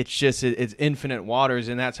 It's infinite waters,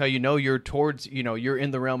 and that's how you're towards, you're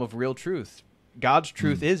in the realm of real truth. God's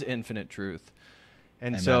truth is infinite truth.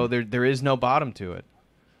 And Amen. So there is no bottom to it.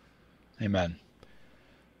 Amen.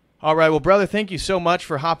 All right, well, brother, thank you so much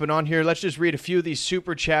for hopping on here. Let's just read a few of these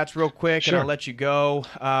super chats real quick, Sure. and I'll let you go.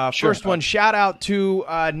 Sure. First one, shout out to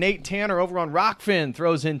Nate Tanner over on Rockfin,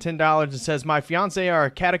 throws in $10 and says, my fiance are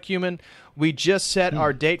a catechumen. We just set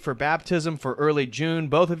our date for baptism for early June.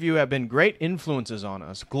 Both of you have been great influences on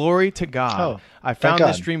us. Glory to God. Oh, I found thank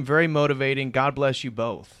this God. stream very motivating. God bless you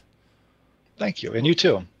both. Thank you. And you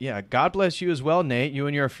too. Yeah, God bless you as well, Nate. You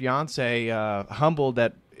and your fiance, humbled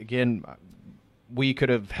that, again, we could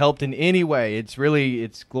have helped in any way. It's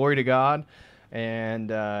glory to God. And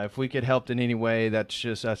if we could help in any way, that's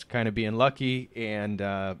just us kind of being lucky and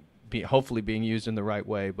hopefully being used in the right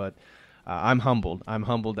way. But I'm humbled. I'm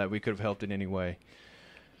humbled that we could have helped in any way.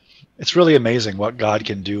 It's really amazing what God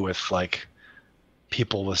can do with like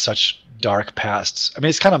people with such dark pasts. I mean,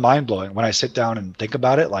 it's kind of mind blowing when I sit down and think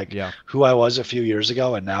about it, like who I was a few years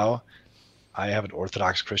ago, and now I have an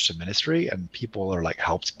Orthodox Christian ministry, and people are like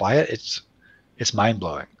helped by it. It's mind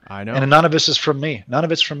blowing. I know. And none of this is from me. None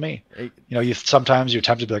of it's from me. Sometimes you're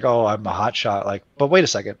tempted to be like, oh, I'm a hot shot. Like, but wait a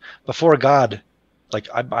second. Before God, like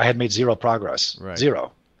I had made zero progress. Right.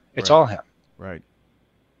 Zero. It's Right. all him. Right.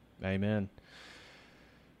 Amen.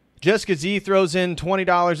 Jessica Z throws in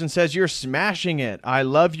 $20 and says, you're smashing it. I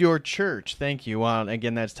love your church. Thank you.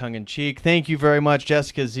 Again, that's tongue-in-cheek. Thank you very much,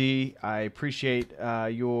 Jessica Z. I appreciate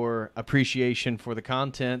your appreciation for the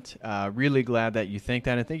content. Really glad that you think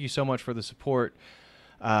that, and thank you so much for the support.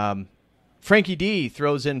 Frankie D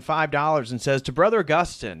throws in $5 and says, to Brother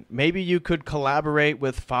Augustine, maybe you could collaborate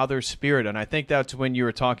with Father Spirit. And I think that's when you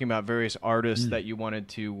were talking about various artists that you wanted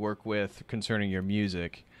to work with concerning your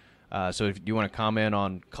music. So do you want to comment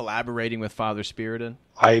on collaborating with Father Spiriton?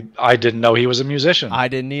 I didn't know he was a musician. I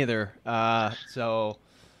didn't either. So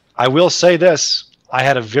I will say this. I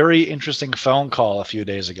had a very interesting phone call a few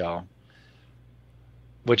days ago,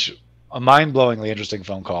 a mind-blowingly interesting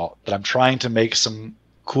phone call that I'm trying to make some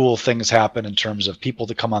cool things happen in terms of people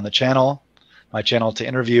to come on the channel, my channel to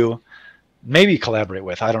interview, maybe collaborate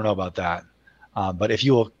with. I don't know about that. But if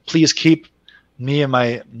you will please keep me and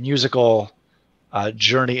my musical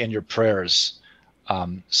journey in your prayers,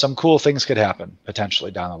 some cool things could happen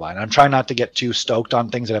potentially down the line. I'm trying not to get too stoked on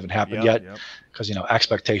things that haven't happened yet, because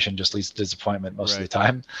expectation just leads to disappointment most of the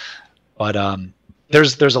time. But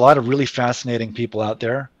there's a lot of really fascinating people out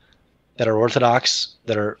there that are Orthodox,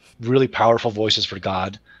 that are really powerful voices for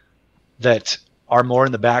God, that are more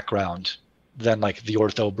in the background than like the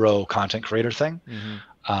ortho bro content creator thing.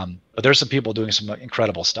 But there's some people doing some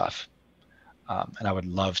incredible stuff, and I would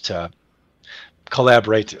love to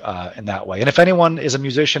collaborate in that way. And if anyone is a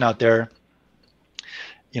musician out there,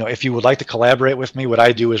 if you would like to collaborate with me, what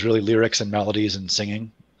I do is really lyrics and melodies and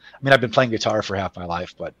singing. I mean, I've been playing guitar for half my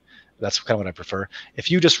life, but that's kind of what I prefer. If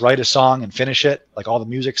you just write a song and finish it, like all the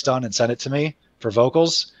music's done, and send it to me for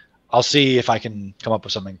vocals, I'll see if I can come up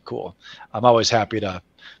with something cool. I'm always happy to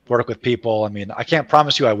work with people. I mean, I can't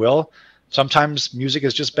promise you I will. Sometimes music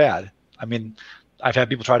is just bad. I mean, I've had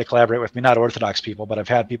people try to collaborate with me, not Orthodox people, but I've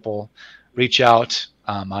had people reach out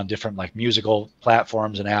on different like musical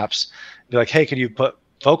platforms and apps, be like, hey, can you put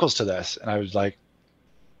vocals to this? And I was like,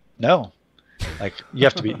 no. Like you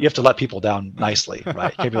have to let people down nicely,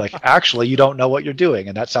 right? You can't be like, actually, you don't know what you're doing,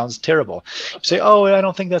 and that sounds terrible. You say, oh, I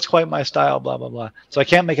don't think that's quite my style, blah, blah, blah. So I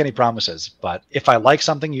can't make any promises, but if I like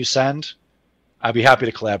something you send, I'd be happy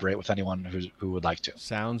to collaborate with anyone who would like to.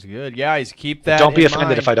 Sounds good. Yeah, guys, keep that. Don't be in offended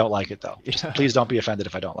mind. if I don't like it, though. Just please don't be offended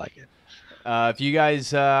if I don't like it. If you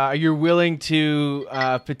guys you're willing to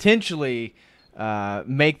potentially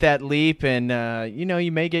make that leap, and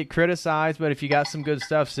you may get criticized, but if you got some good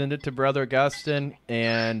stuff, send it to Brother Augustine,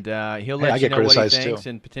 and he'll let you know what he thinks,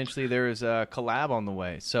 and potentially there is a collab on the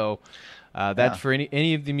way. So that's for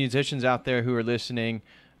any of the musicians out there who are listening.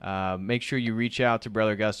 Make sure you reach out to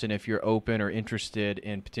Brother Augustine if you're open or interested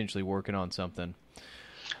in potentially working on something.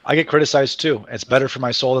 I get criticized too. It's better for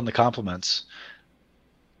my soul than the compliments.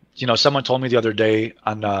 Someone told me the other day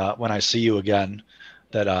on When I See You Again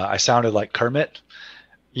that I sounded like Kermit.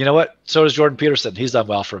 You know what? So does Jordan Peterson. He's done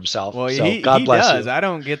well for himself. Well, so he God bless does. you. I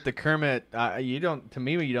don't get the Kermit. You don't. To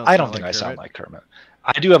me, you don't. I don't think I Kermit. sound like Kermit.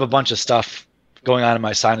 I do have a bunch of stuff going on in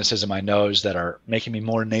my sinuses and my nose that are making me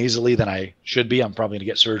more nasally than I should be. I'm probably going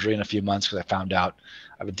to get surgery in a few months because I found out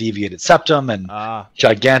I have a deviated septum and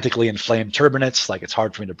gigantically inflamed turbinates. Like, it's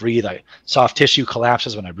hard for me to breathe. Soft tissue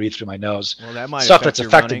collapses when I breathe through my nose. Well, that might stuff that's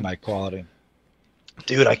affecting running. my quality.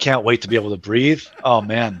 Dude, I can't wait to be able to breathe. Oh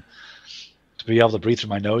man, to be able to breathe through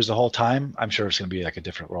my nose the whole time. I'm sure it's going to be like a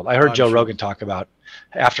different world. I heard Joe Rogan talk about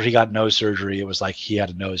after he got nose surgery, it was like he had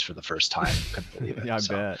a nose for the first time. Couldn't believe it. Yeah, I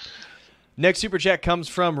bet. Next super chat comes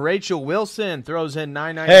from Rachel Wilson. Throws in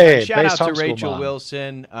 $9.99. Hey, shout out to homeschool Rachel mom.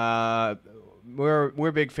 Wilson.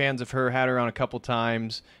 We're big fans of her. Had her on a couple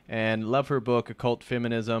times and love her book, Occult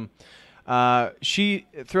Feminism. She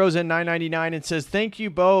throws in $9.99 and says, "Thank you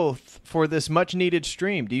both for this much-needed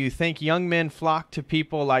stream. Do you think young men flock to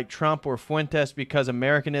people like Trump or Fuentes because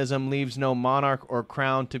Americanism leaves no monarch or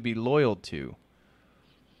crown to be loyal to?"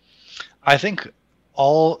 I think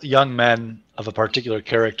all young men of a particular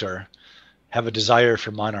character have a desire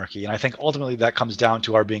for monarchy. And I think ultimately that comes down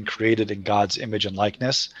to our being created in God's image and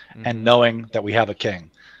likeness and knowing that we have a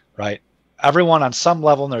king, right? Everyone on some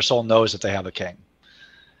level in their soul knows that they have a king.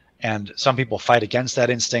 And some people fight against that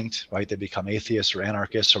instinct, right? They become atheists or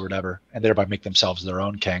anarchists or whatever, and thereby make themselves their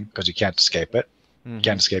own king because you can't escape it. You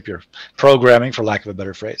can't escape your programming, for lack of a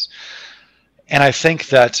better phrase. And I think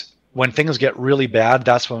that when things get really bad,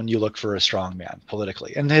 that's when you look for a strong man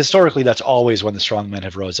politically. And historically, that's always when the strong men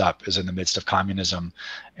have rose up, is in the midst of communism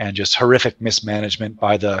and just horrific mismanagement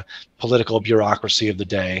by the political bureaucracy of the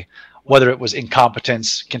day, whether it was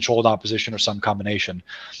incompetence, controlled opposition, or some combination.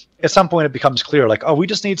 At some point, it becomes clear, like, oh, we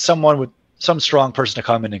just need someone with some strong person to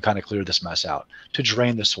come in and kind of clear this mess out, to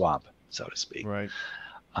drain the swamp, so to speak. Right.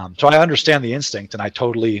 So I understand the instinct, and I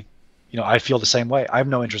totally, I feel the same way. I have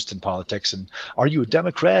no interest in politics. And are you a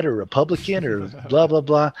Democrat or Republican or blah, blah,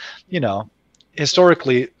 blah?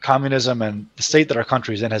 Historically, communism and the state that our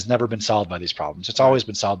country is in has never been solved by these problems. It's always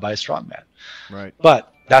been solved by a strong man. Right.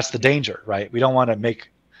 But that's the danger, right? We don't want to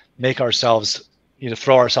make ourselves,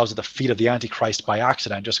 throw ourselves at the feet of the Antichrist by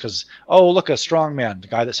accident just because, oh, look, a strong man, the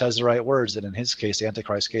guy that says the right words, and in his case, the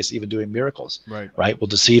Antichrist case, even doing miracles. Right? We'll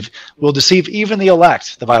deceive even the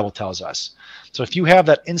elect, the Bible tells us. So if you have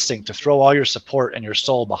that instinct to throw all your support and your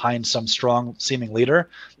soul behind some strong seeming leader,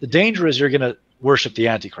 the danger is you're going to worship the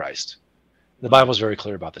Antichrist. The Bible is very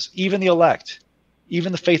clear about this. Even the elect,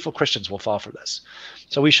 even the faithful Christians will fall for this.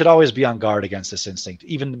 So we should always be on guard against this instinct,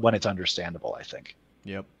 even when it's understandable, I think.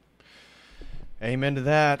 Yep. Amen to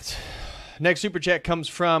that. Next super chat comes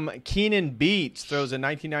from Keenan Beats. Throws in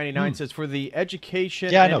 $19.99. Says, for the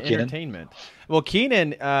education and entertainment. Well,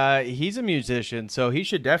 Keenan, he's a musician, so he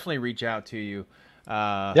should definitely reach out to you.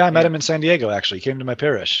 I met him in San Diego, actually. He came to my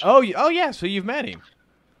parish. Oh, yeah. So you've met him.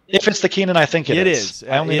 If it's the Keenan, I think it is.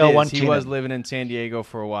 I only know one Keenan. He was living in San Diego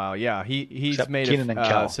for a while. Yeah, he's made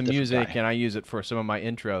some music, and I use it for some of my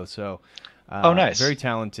intros. So, nice. Very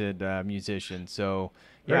talented musician. So.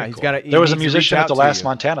 Very he's cool. got. There was a musician at the last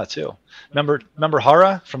Montana too. Remember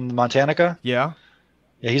Hara from the Montanica? Yeah.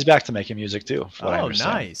 Yeah, he's back to making music too. What I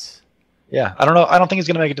understand. Nice. Yeah, I don't know. I don't think he's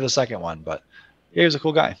gonna make it to the second one, but he was a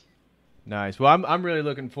cool guy. Nice. Well, I'm really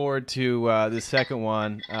looking forward to the second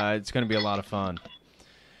one. It's going to be a lot of fun.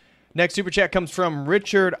 Next super chat comes from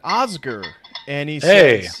Richard Osger, and he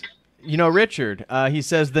says, Richard, he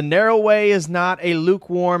says, the narrow way is not a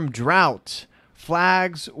lukewarm drought.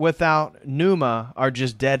 Flags without pneuma are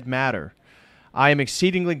just dead matter. I am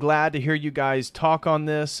exceedingly glad to hear you guys talk on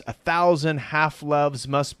this. 1,000 half-loves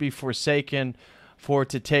must be forsaken for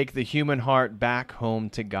to take the human heart back home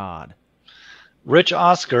to God. Rich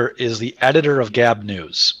Oscar is the editor of Gab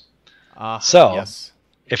News. Yes.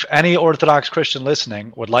 If any Orthodox Christian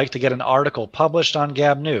listening would like to get an article published on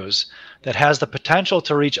Gab News that has the potential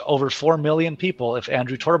to reach over 4 million people if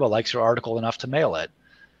Andrew Torba likes your article enough to mail it,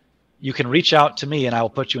 you can reach out to me and I will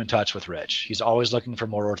put you in touch with Rich. He's always looking for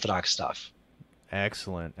more Orthodox stuff.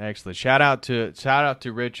 Excellent. Shout out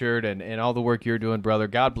to Richard and all the work you're doing, brother.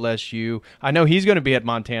 God bless you. I know he's going to be at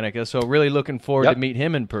Montanica, so really looking forward to meet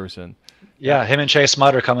him in person. Yeah, him and Chase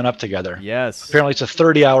Mudd are coming up together. Yes. Apparently it's a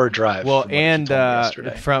 30-hour drive. Well, and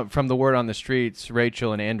from the word on the streets,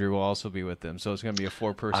 Rachel and Andrew will also be with them. So it's going to be a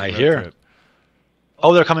 4-person road trip.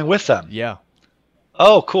 Oh, they're coming with them? Yeah.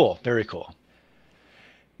 Oh, cool. Very cool.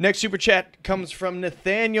 Next super chat comes from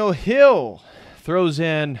Nathaniel Hill. Throws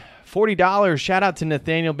in $40. Shout out to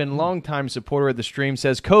Nathaniel, been a long-time supporter of the stream.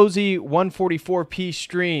 Says, cozy 144p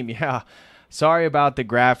stream. Yeah. Sorry about the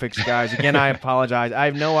graphics, guys. Again, I apologize. I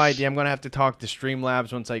have no idea. I'm going to have to talk to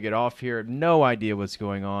Streamlabs once I get off here. I have no idea what's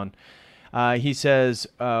going on. He says,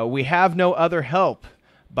 we have no other help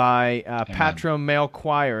by Patron Male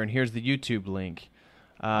Choir, and here's the YouTube link.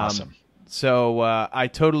 Awesome. So I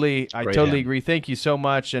totally agree. Thank you so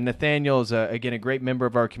much. And Nathaniel is, again, a great member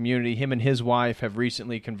of our community. Him and his wife have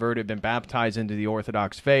recently converted, been baptized into the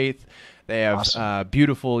Orthodox faith. They have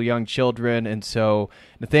beautiful young children. And so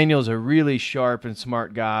Nathaniel's a really sharp and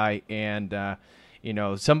smart guy. And,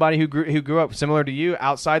 somebody who grew up similar to you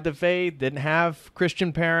outside the faith, didn't have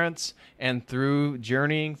Christian parents, and through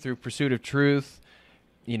journeying, through pursuit of truth,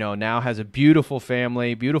 now has a beautiful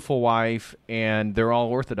family, beautiful wife, and they're all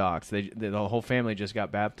Orthodox. The whole family just got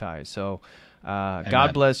baptized. So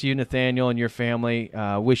God bless you, Nathaniel, and your family.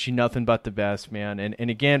 Wish you nothing but the best, man. And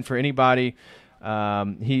again, for anybody,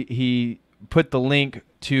 he put the link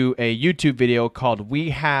to a YouTube video called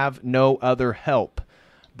We Have No Other Help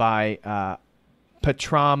by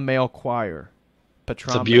Patron Male Choir.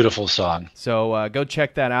 It's a beautiful song. So go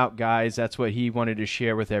check that out, guys. That's what he wanted to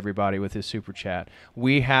share with everybody with his super chat.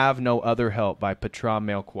 We Have No Other Help by Patron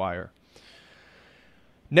Male Choir.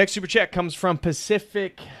 Next super chat comes from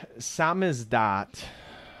Pacific Samizdat.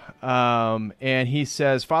 And he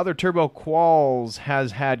says, Father Turbo Qualls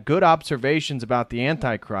has had good observations about the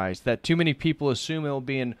Antichrist, that too many people assume it will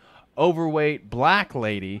be an overweight black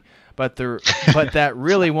lady, but that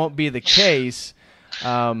really won't be the case.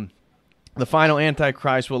 The final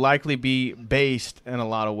Antichrist will likely be based in a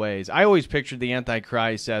lot of ways. I always pictured the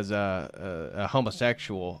Antichrist as a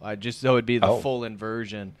homosexual, just so it'd be the full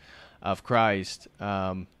inversion of Christ.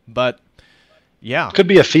 But yeah, could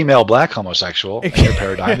be a female black homosexual in your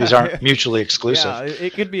paradigm. These aren't mutually exclusive. Yeah,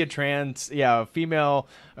 it could be a female.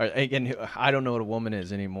 Or, again, I don't know what a woman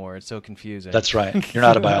is anymore. It's so confusing. That's right. You're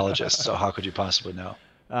not a biologist, so how could you possibly know?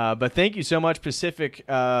 But thank you so much, Pacific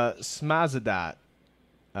Smazadat.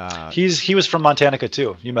 He was from Montanica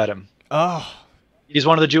too. You met him. Oh, he's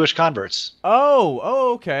one of the Jewish converts.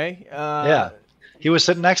 Oh, okay. Yeah, he was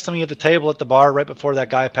sitting next to me at the table at the bar right before that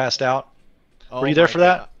guy passed out. Were you there for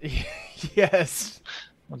that? Yes.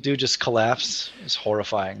 Well, dude just collapsed. It's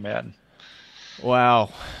horrifying, man.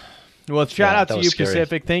 Wow. Well, shout out to you, scary.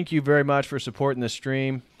 Pacific. Thank you very much for supporting the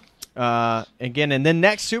stream. Again, and then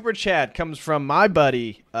next super chat comes from my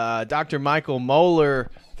buddy, Dr. Michael Moeller.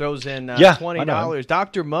 Throws in $20.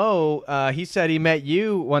 Dr. Mo, he said he met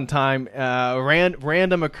you one time,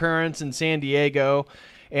 random occurrence in San Diego,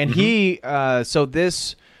 and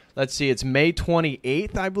let's see, it's May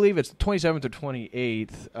 28th, I believe. It's 27th or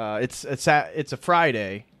 28th. It's a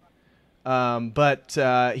Friday,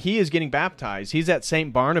 but he is getting baptized. He's at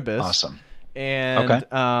St. Barnabas. Awesome. And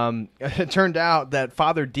it turned out that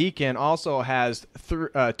Father Deacon also has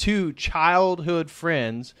two childhood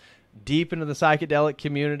friends deep into the psychedelic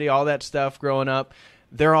community, all that stuff growing up.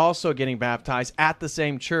 They're also getting baptized at the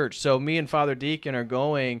same church. So me and Father Deacon are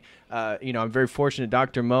going, I'm very fortunate.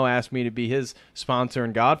 Dr. Mo asked me to be his sponsor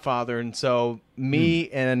and godfather. And so me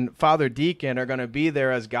and Father Deacon are going to be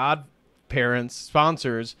there as godparents,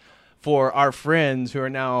 sponsors for our friends who are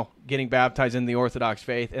now getting baptized in the Orthodox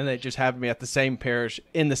faith, and they just happened to be at the same parish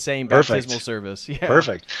in the same baptismal service. Yeah.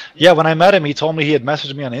 Perfect. Yeah, when I met him, he told me he had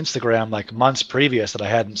messaged me on Instagram like months previous that I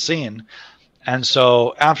hadn't seen. And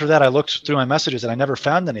so after that, I looked through my messages and I never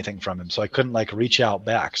found anything from him, so I couldn't reach out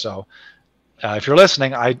back. So if you're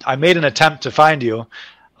listening, I made an attempt to find you.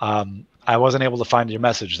 I wasn't able to find your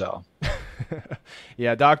message, though.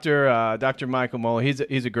 Yeah, Dr. Michael Moeller,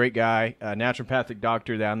 he's a great guy, a naturopathic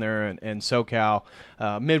doctor down there in SoCal,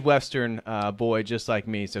 Midwestern boy just like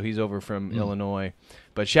me, so he's over from Illinois.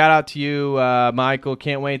 But shout out to you, Michael.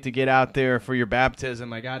 Can't wait to get out there for your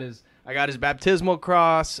baptism. I got his baptismal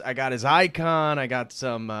cross. I got his icon. I got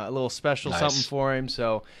some a little special something for him.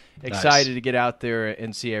 So excited to get out there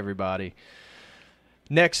and see everybody.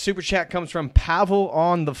 Next super chat comes from Pavel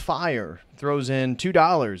on the Fire. Throws in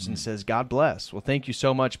 $2 and says, God bless. Well, thank you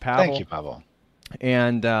so much, Pavel. Thank you, Pavel.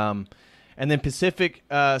 And then Pacific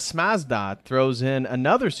Smazdat throws in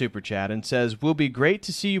another super chat and says, will be great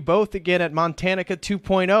to see you both again at Montanica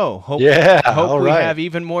 2.0. Hope we have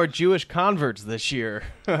even more Jewish converts this year.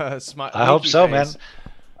 I hope so, man.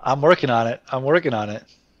 I'm working on it.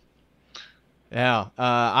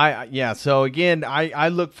 Yeah. So again, I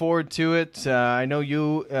look forward to it. I know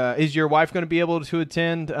you. Is your wife going to be able to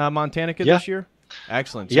attend Montanica this year?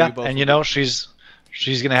 Excellent. So Yeah, you both and you know she's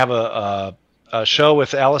going to have a show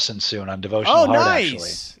with Allison soon on Devotional Heart.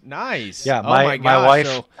 Nice, Actually, nice. yeah. My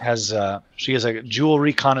wife has she is a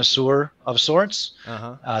jewelry connoisseur of sorts.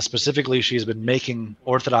 Specifically, she's been making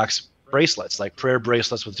Orthodox bracelets, like prayer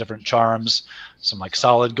bracelets with different charms, some like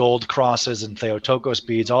solid gold crosses and Theotokos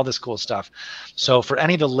beads, all this cool stuff. So for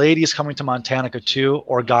any of the ladies coming to Montanica too,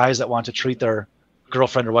 or guys that want to treat their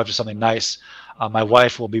girlfriend or wife to something nice, my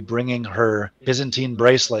wife will be bringing her Byzantine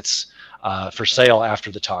bracelets for sale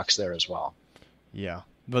after the talks there as well. Yeah,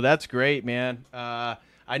 well, that's great, man.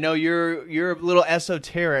 I know you're a little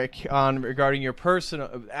esoteric regarding your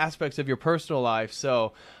personal aspects of your personal life,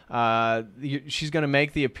 so she's going to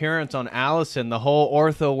make the appearance on Allison. The whole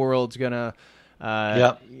ortho world's going to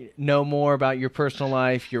know more about your personal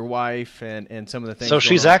life, your wife, and some of the things. So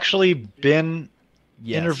she's actually been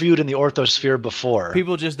interviewed in the orthosphere before.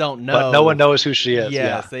 People just don't know, but no one knows who she is.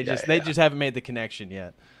 Yes, they just haven't made the connection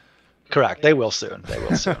yet. Correct. They will soon.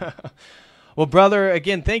 Well, brother,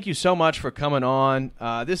 again, thank you so much for coming on.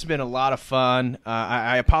 This has been a lot of fun.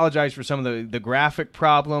 I apologize for some of the graphic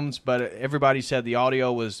problems, but everybody said the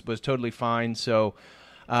audio was totally fine. So,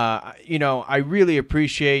 I really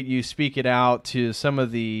appreciate you speaking out to some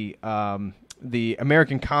of the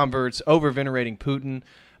American converts over-venerating Putin,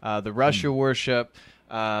 the Russia worship,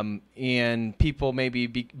 and people maybe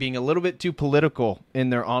being a little bit too political in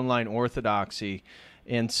their online orthodoxy.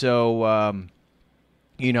 And so...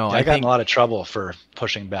 I got in a lot of trouble for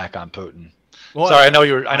pushing back on Putin. Well, sorry, I know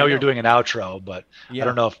you're doing an outro, but I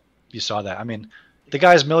don't know if you saw that. I mean, the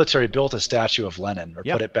guy's military built a statue of Lenin or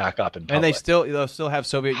put it back up in public. And they'll still have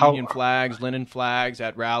Soviet Union flags, Lenin flags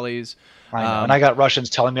at rallies. I know. And I got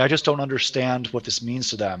Russians telling me, I just don't understand what this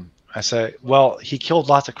means to them. I say, well, he killed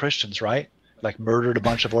lots of Christians, right? Like murdered a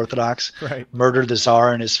bunch of Orthodox, murdered the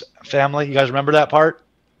Tsar and his family. You guys remember that part?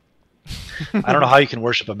 I don't know how you can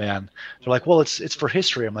worship a man. They're like, well, it's for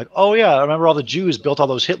history. I'm like, oh yeah, I remember all the Jews built all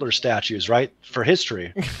those Hitler statues, right? For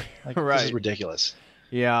history. Like, this is ridiculous.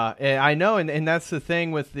 Yeah, I know, and that's the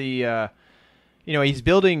thing with the, he's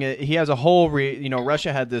building. He has a whole,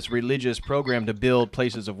 Russia had this religious program to build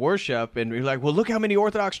places of worship, and you're like, well, look how many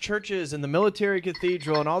Orthodox churches and the military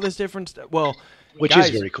cathedral and all this different stuff. Well, which is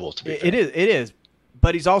very cool to be. It is.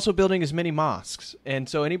 But he's also building as many mosques. And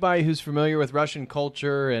so anybody who's familiar with Russian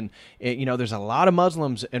culture and there's a lot of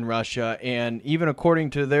Muslims in Russia. And even according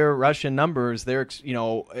to their Russian numbers,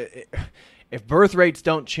 if birth rates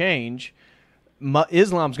don't change,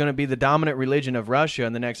 Islam's going to be the dominant religion of Russia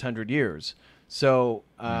in the next 100 years. So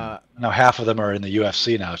now half of them are in the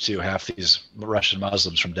UFC now too. Half these Russian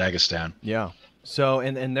Muslims from Dagestan. Yeah. So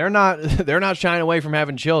and they're not shying away from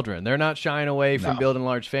having children. They're not shying away from building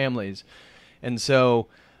large families. And so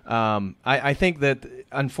I think that,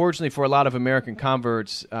 unfortunately, for a lot of American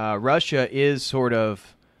converts, Russia is sort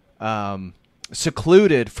of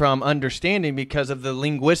secluded from understanding because of the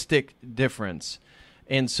linguistic difference.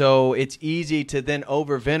 And so it's easy to then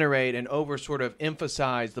over-venerate and over-sort of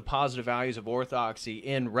emphasize the positive values of Orthodoxy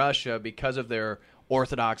in Russia because of their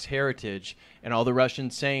Orthodox heritage and all the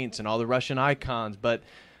Russian saints and all the Russian icons. But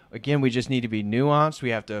again, we just need to be nuanced. We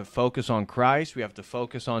have to focus on Christ. We have to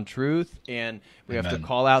focus on truth, and we have to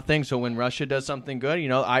call out things. So when Russia does something good,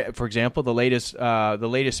 for example, the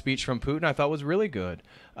latest speech from Putin I thought was really good.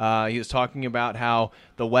 He was talking about how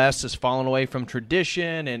the West has fallen away from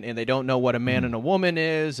tradition, and they don't know what a man and a woman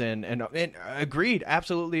is, and agreed,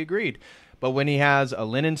 absolutely agreed. But when he has a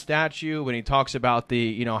Lenin statue, when he talks about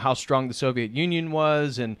the how strong the Soviet Union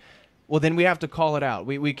was, and well, then we have to call it out.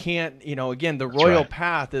 We can't, again, the royal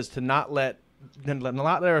path is to not let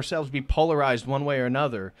ourselves be polarized one way or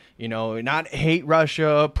another. Not hate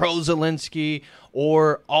Russia, pro Zelensky,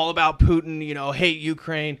 or all about Putin, hate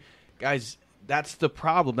Ukraine. Guys, that's the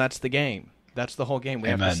problem. That's the game. That's the whole game. We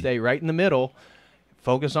have to stay right in the middle,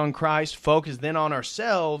 focus on Christ, focus then on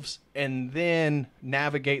ourselves, and then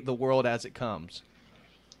navigate the world as it comes.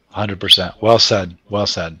 100%. Well said. Well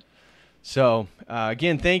said. So,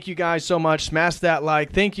 again, thank you guys so much. Smash that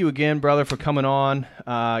like. Thank you again, brother, for coming on.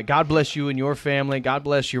 God bless you and your family. God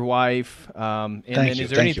bless your wife. And Thank then you.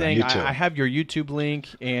 Is there anything? I have your YouTube link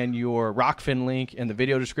and your Rockfin link in the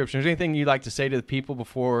video description. Is there anything you'd like to say to the people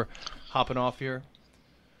before hopping off here?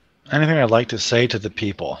 Anything I'd like to say to the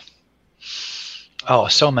people? Oh,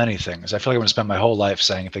 so many things. I feel like I'm going to spend my whole life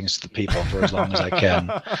saying things to the people for as long as I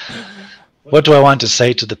can. What do I want to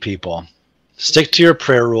say to the people? Stick to your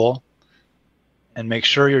prayer rule. And make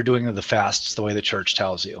sure you're doing the fasts the way the church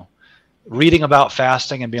tells you. reading about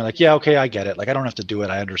fasting and being like, yeah, okay, I get it. Like, I don't have to do it.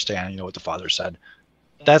 I understand, what the Father said.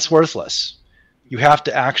 That's worthless. You have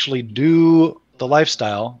to actually do the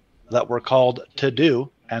lifestyle that we're called to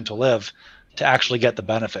do and to live to actually get the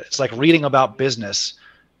benefit. It's like reading about business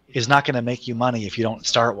is not going to make you money if you don't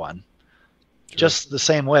start one. True. Just the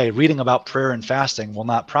same way, reading about prayer and fasting will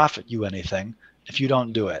not profit you anything if you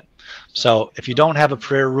don't do it. So if you don't have a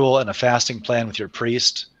prayer rule and a fasting plan with your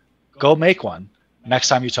priest, go make one next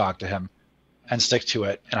time you talk to him and stick to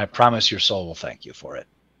it. And I promise your soul will thank you for it.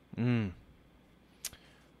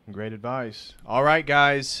 Great advice. All right,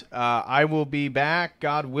 guys. I will be back,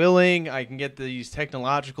 God willing. I can get these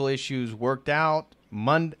technological issues worked out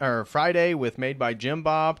Friday with Made by Jim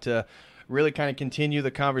Bob to really kind of continue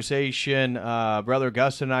the conversation. Brother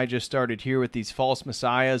Augustin and I just started here with these false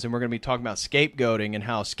messiahs, and we're going to be talking about scapegoating and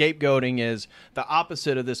how scapegoating is the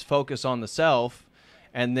opposite of this focus on the self.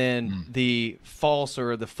 And then the false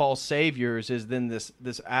saviors is then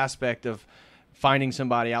this aspect of finding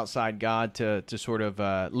somebody outside God to sort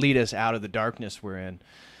of lead us out of the darkness we're in.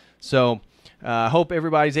 So I hope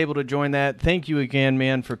everybody's able to join that. Thank you again,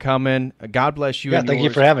 man, for coming. God bless you. Yeah, thank you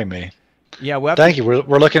for having me. Yeah, thank you.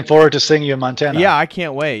 We're looking forward to seeing you in Montana. Yeah, I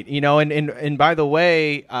can't wait. And by the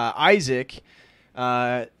way, Isaac,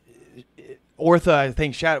 I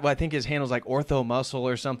think his handle's like Ortho Muscle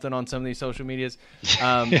or something on some of these social medias.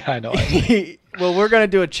 Yeah, I know. Well, we're gonna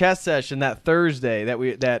do a chess session that Thursday.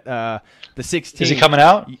 The 16th. Is he coming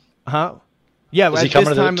out? Huh? Yeah, is he at coming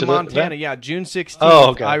this time to in the Montana. event? Yeah, June 16th.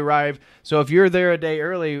 Oh, okay. I arrive. So if you're there a day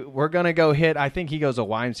early, we're gonna go hit. I think he goes to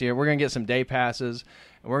YMCA. We're gonna get some day passes.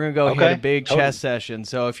 And we're gonna go hit a big chess session.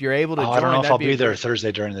 So if you're able to join, I don't know if I'll be there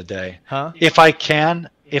Thursday during the day. Huh? If I can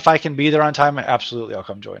be there on time, absolutely, I'll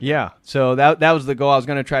come join. Yeah. So that was the goal. I was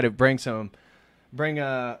going to try to bring some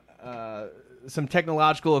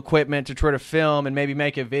technological equipment to try to film and maybe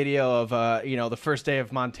make a video of the first day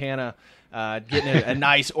of Montana, getting a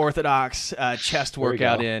nice Orthodox chest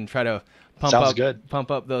workout in. Try to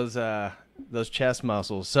pump up those chest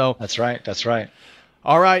muscles. So That's right.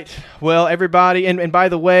 All right. Well, everybody, and by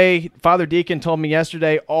the way, Father Deacon told me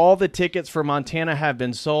yesterday all the tickets for Montana have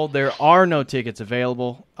been sold. There are no tickets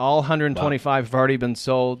available. All 125 have already been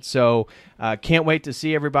sold. So can't wait to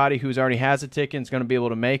see everybody who's already has a ticket is going to be able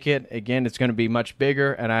to make it. Again, it's going to be much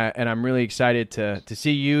bigger, and I'm really excited to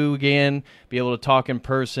see you again, be able to talk in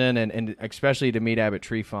person, and especially to meet Abbot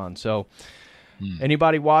Trifon. So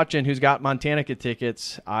anybody watching who's got Montana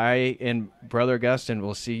tickets, I and Brother Augustin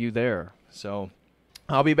will see you there. So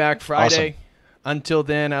I'll be back Friday. Awesome. Until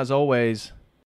then, as always,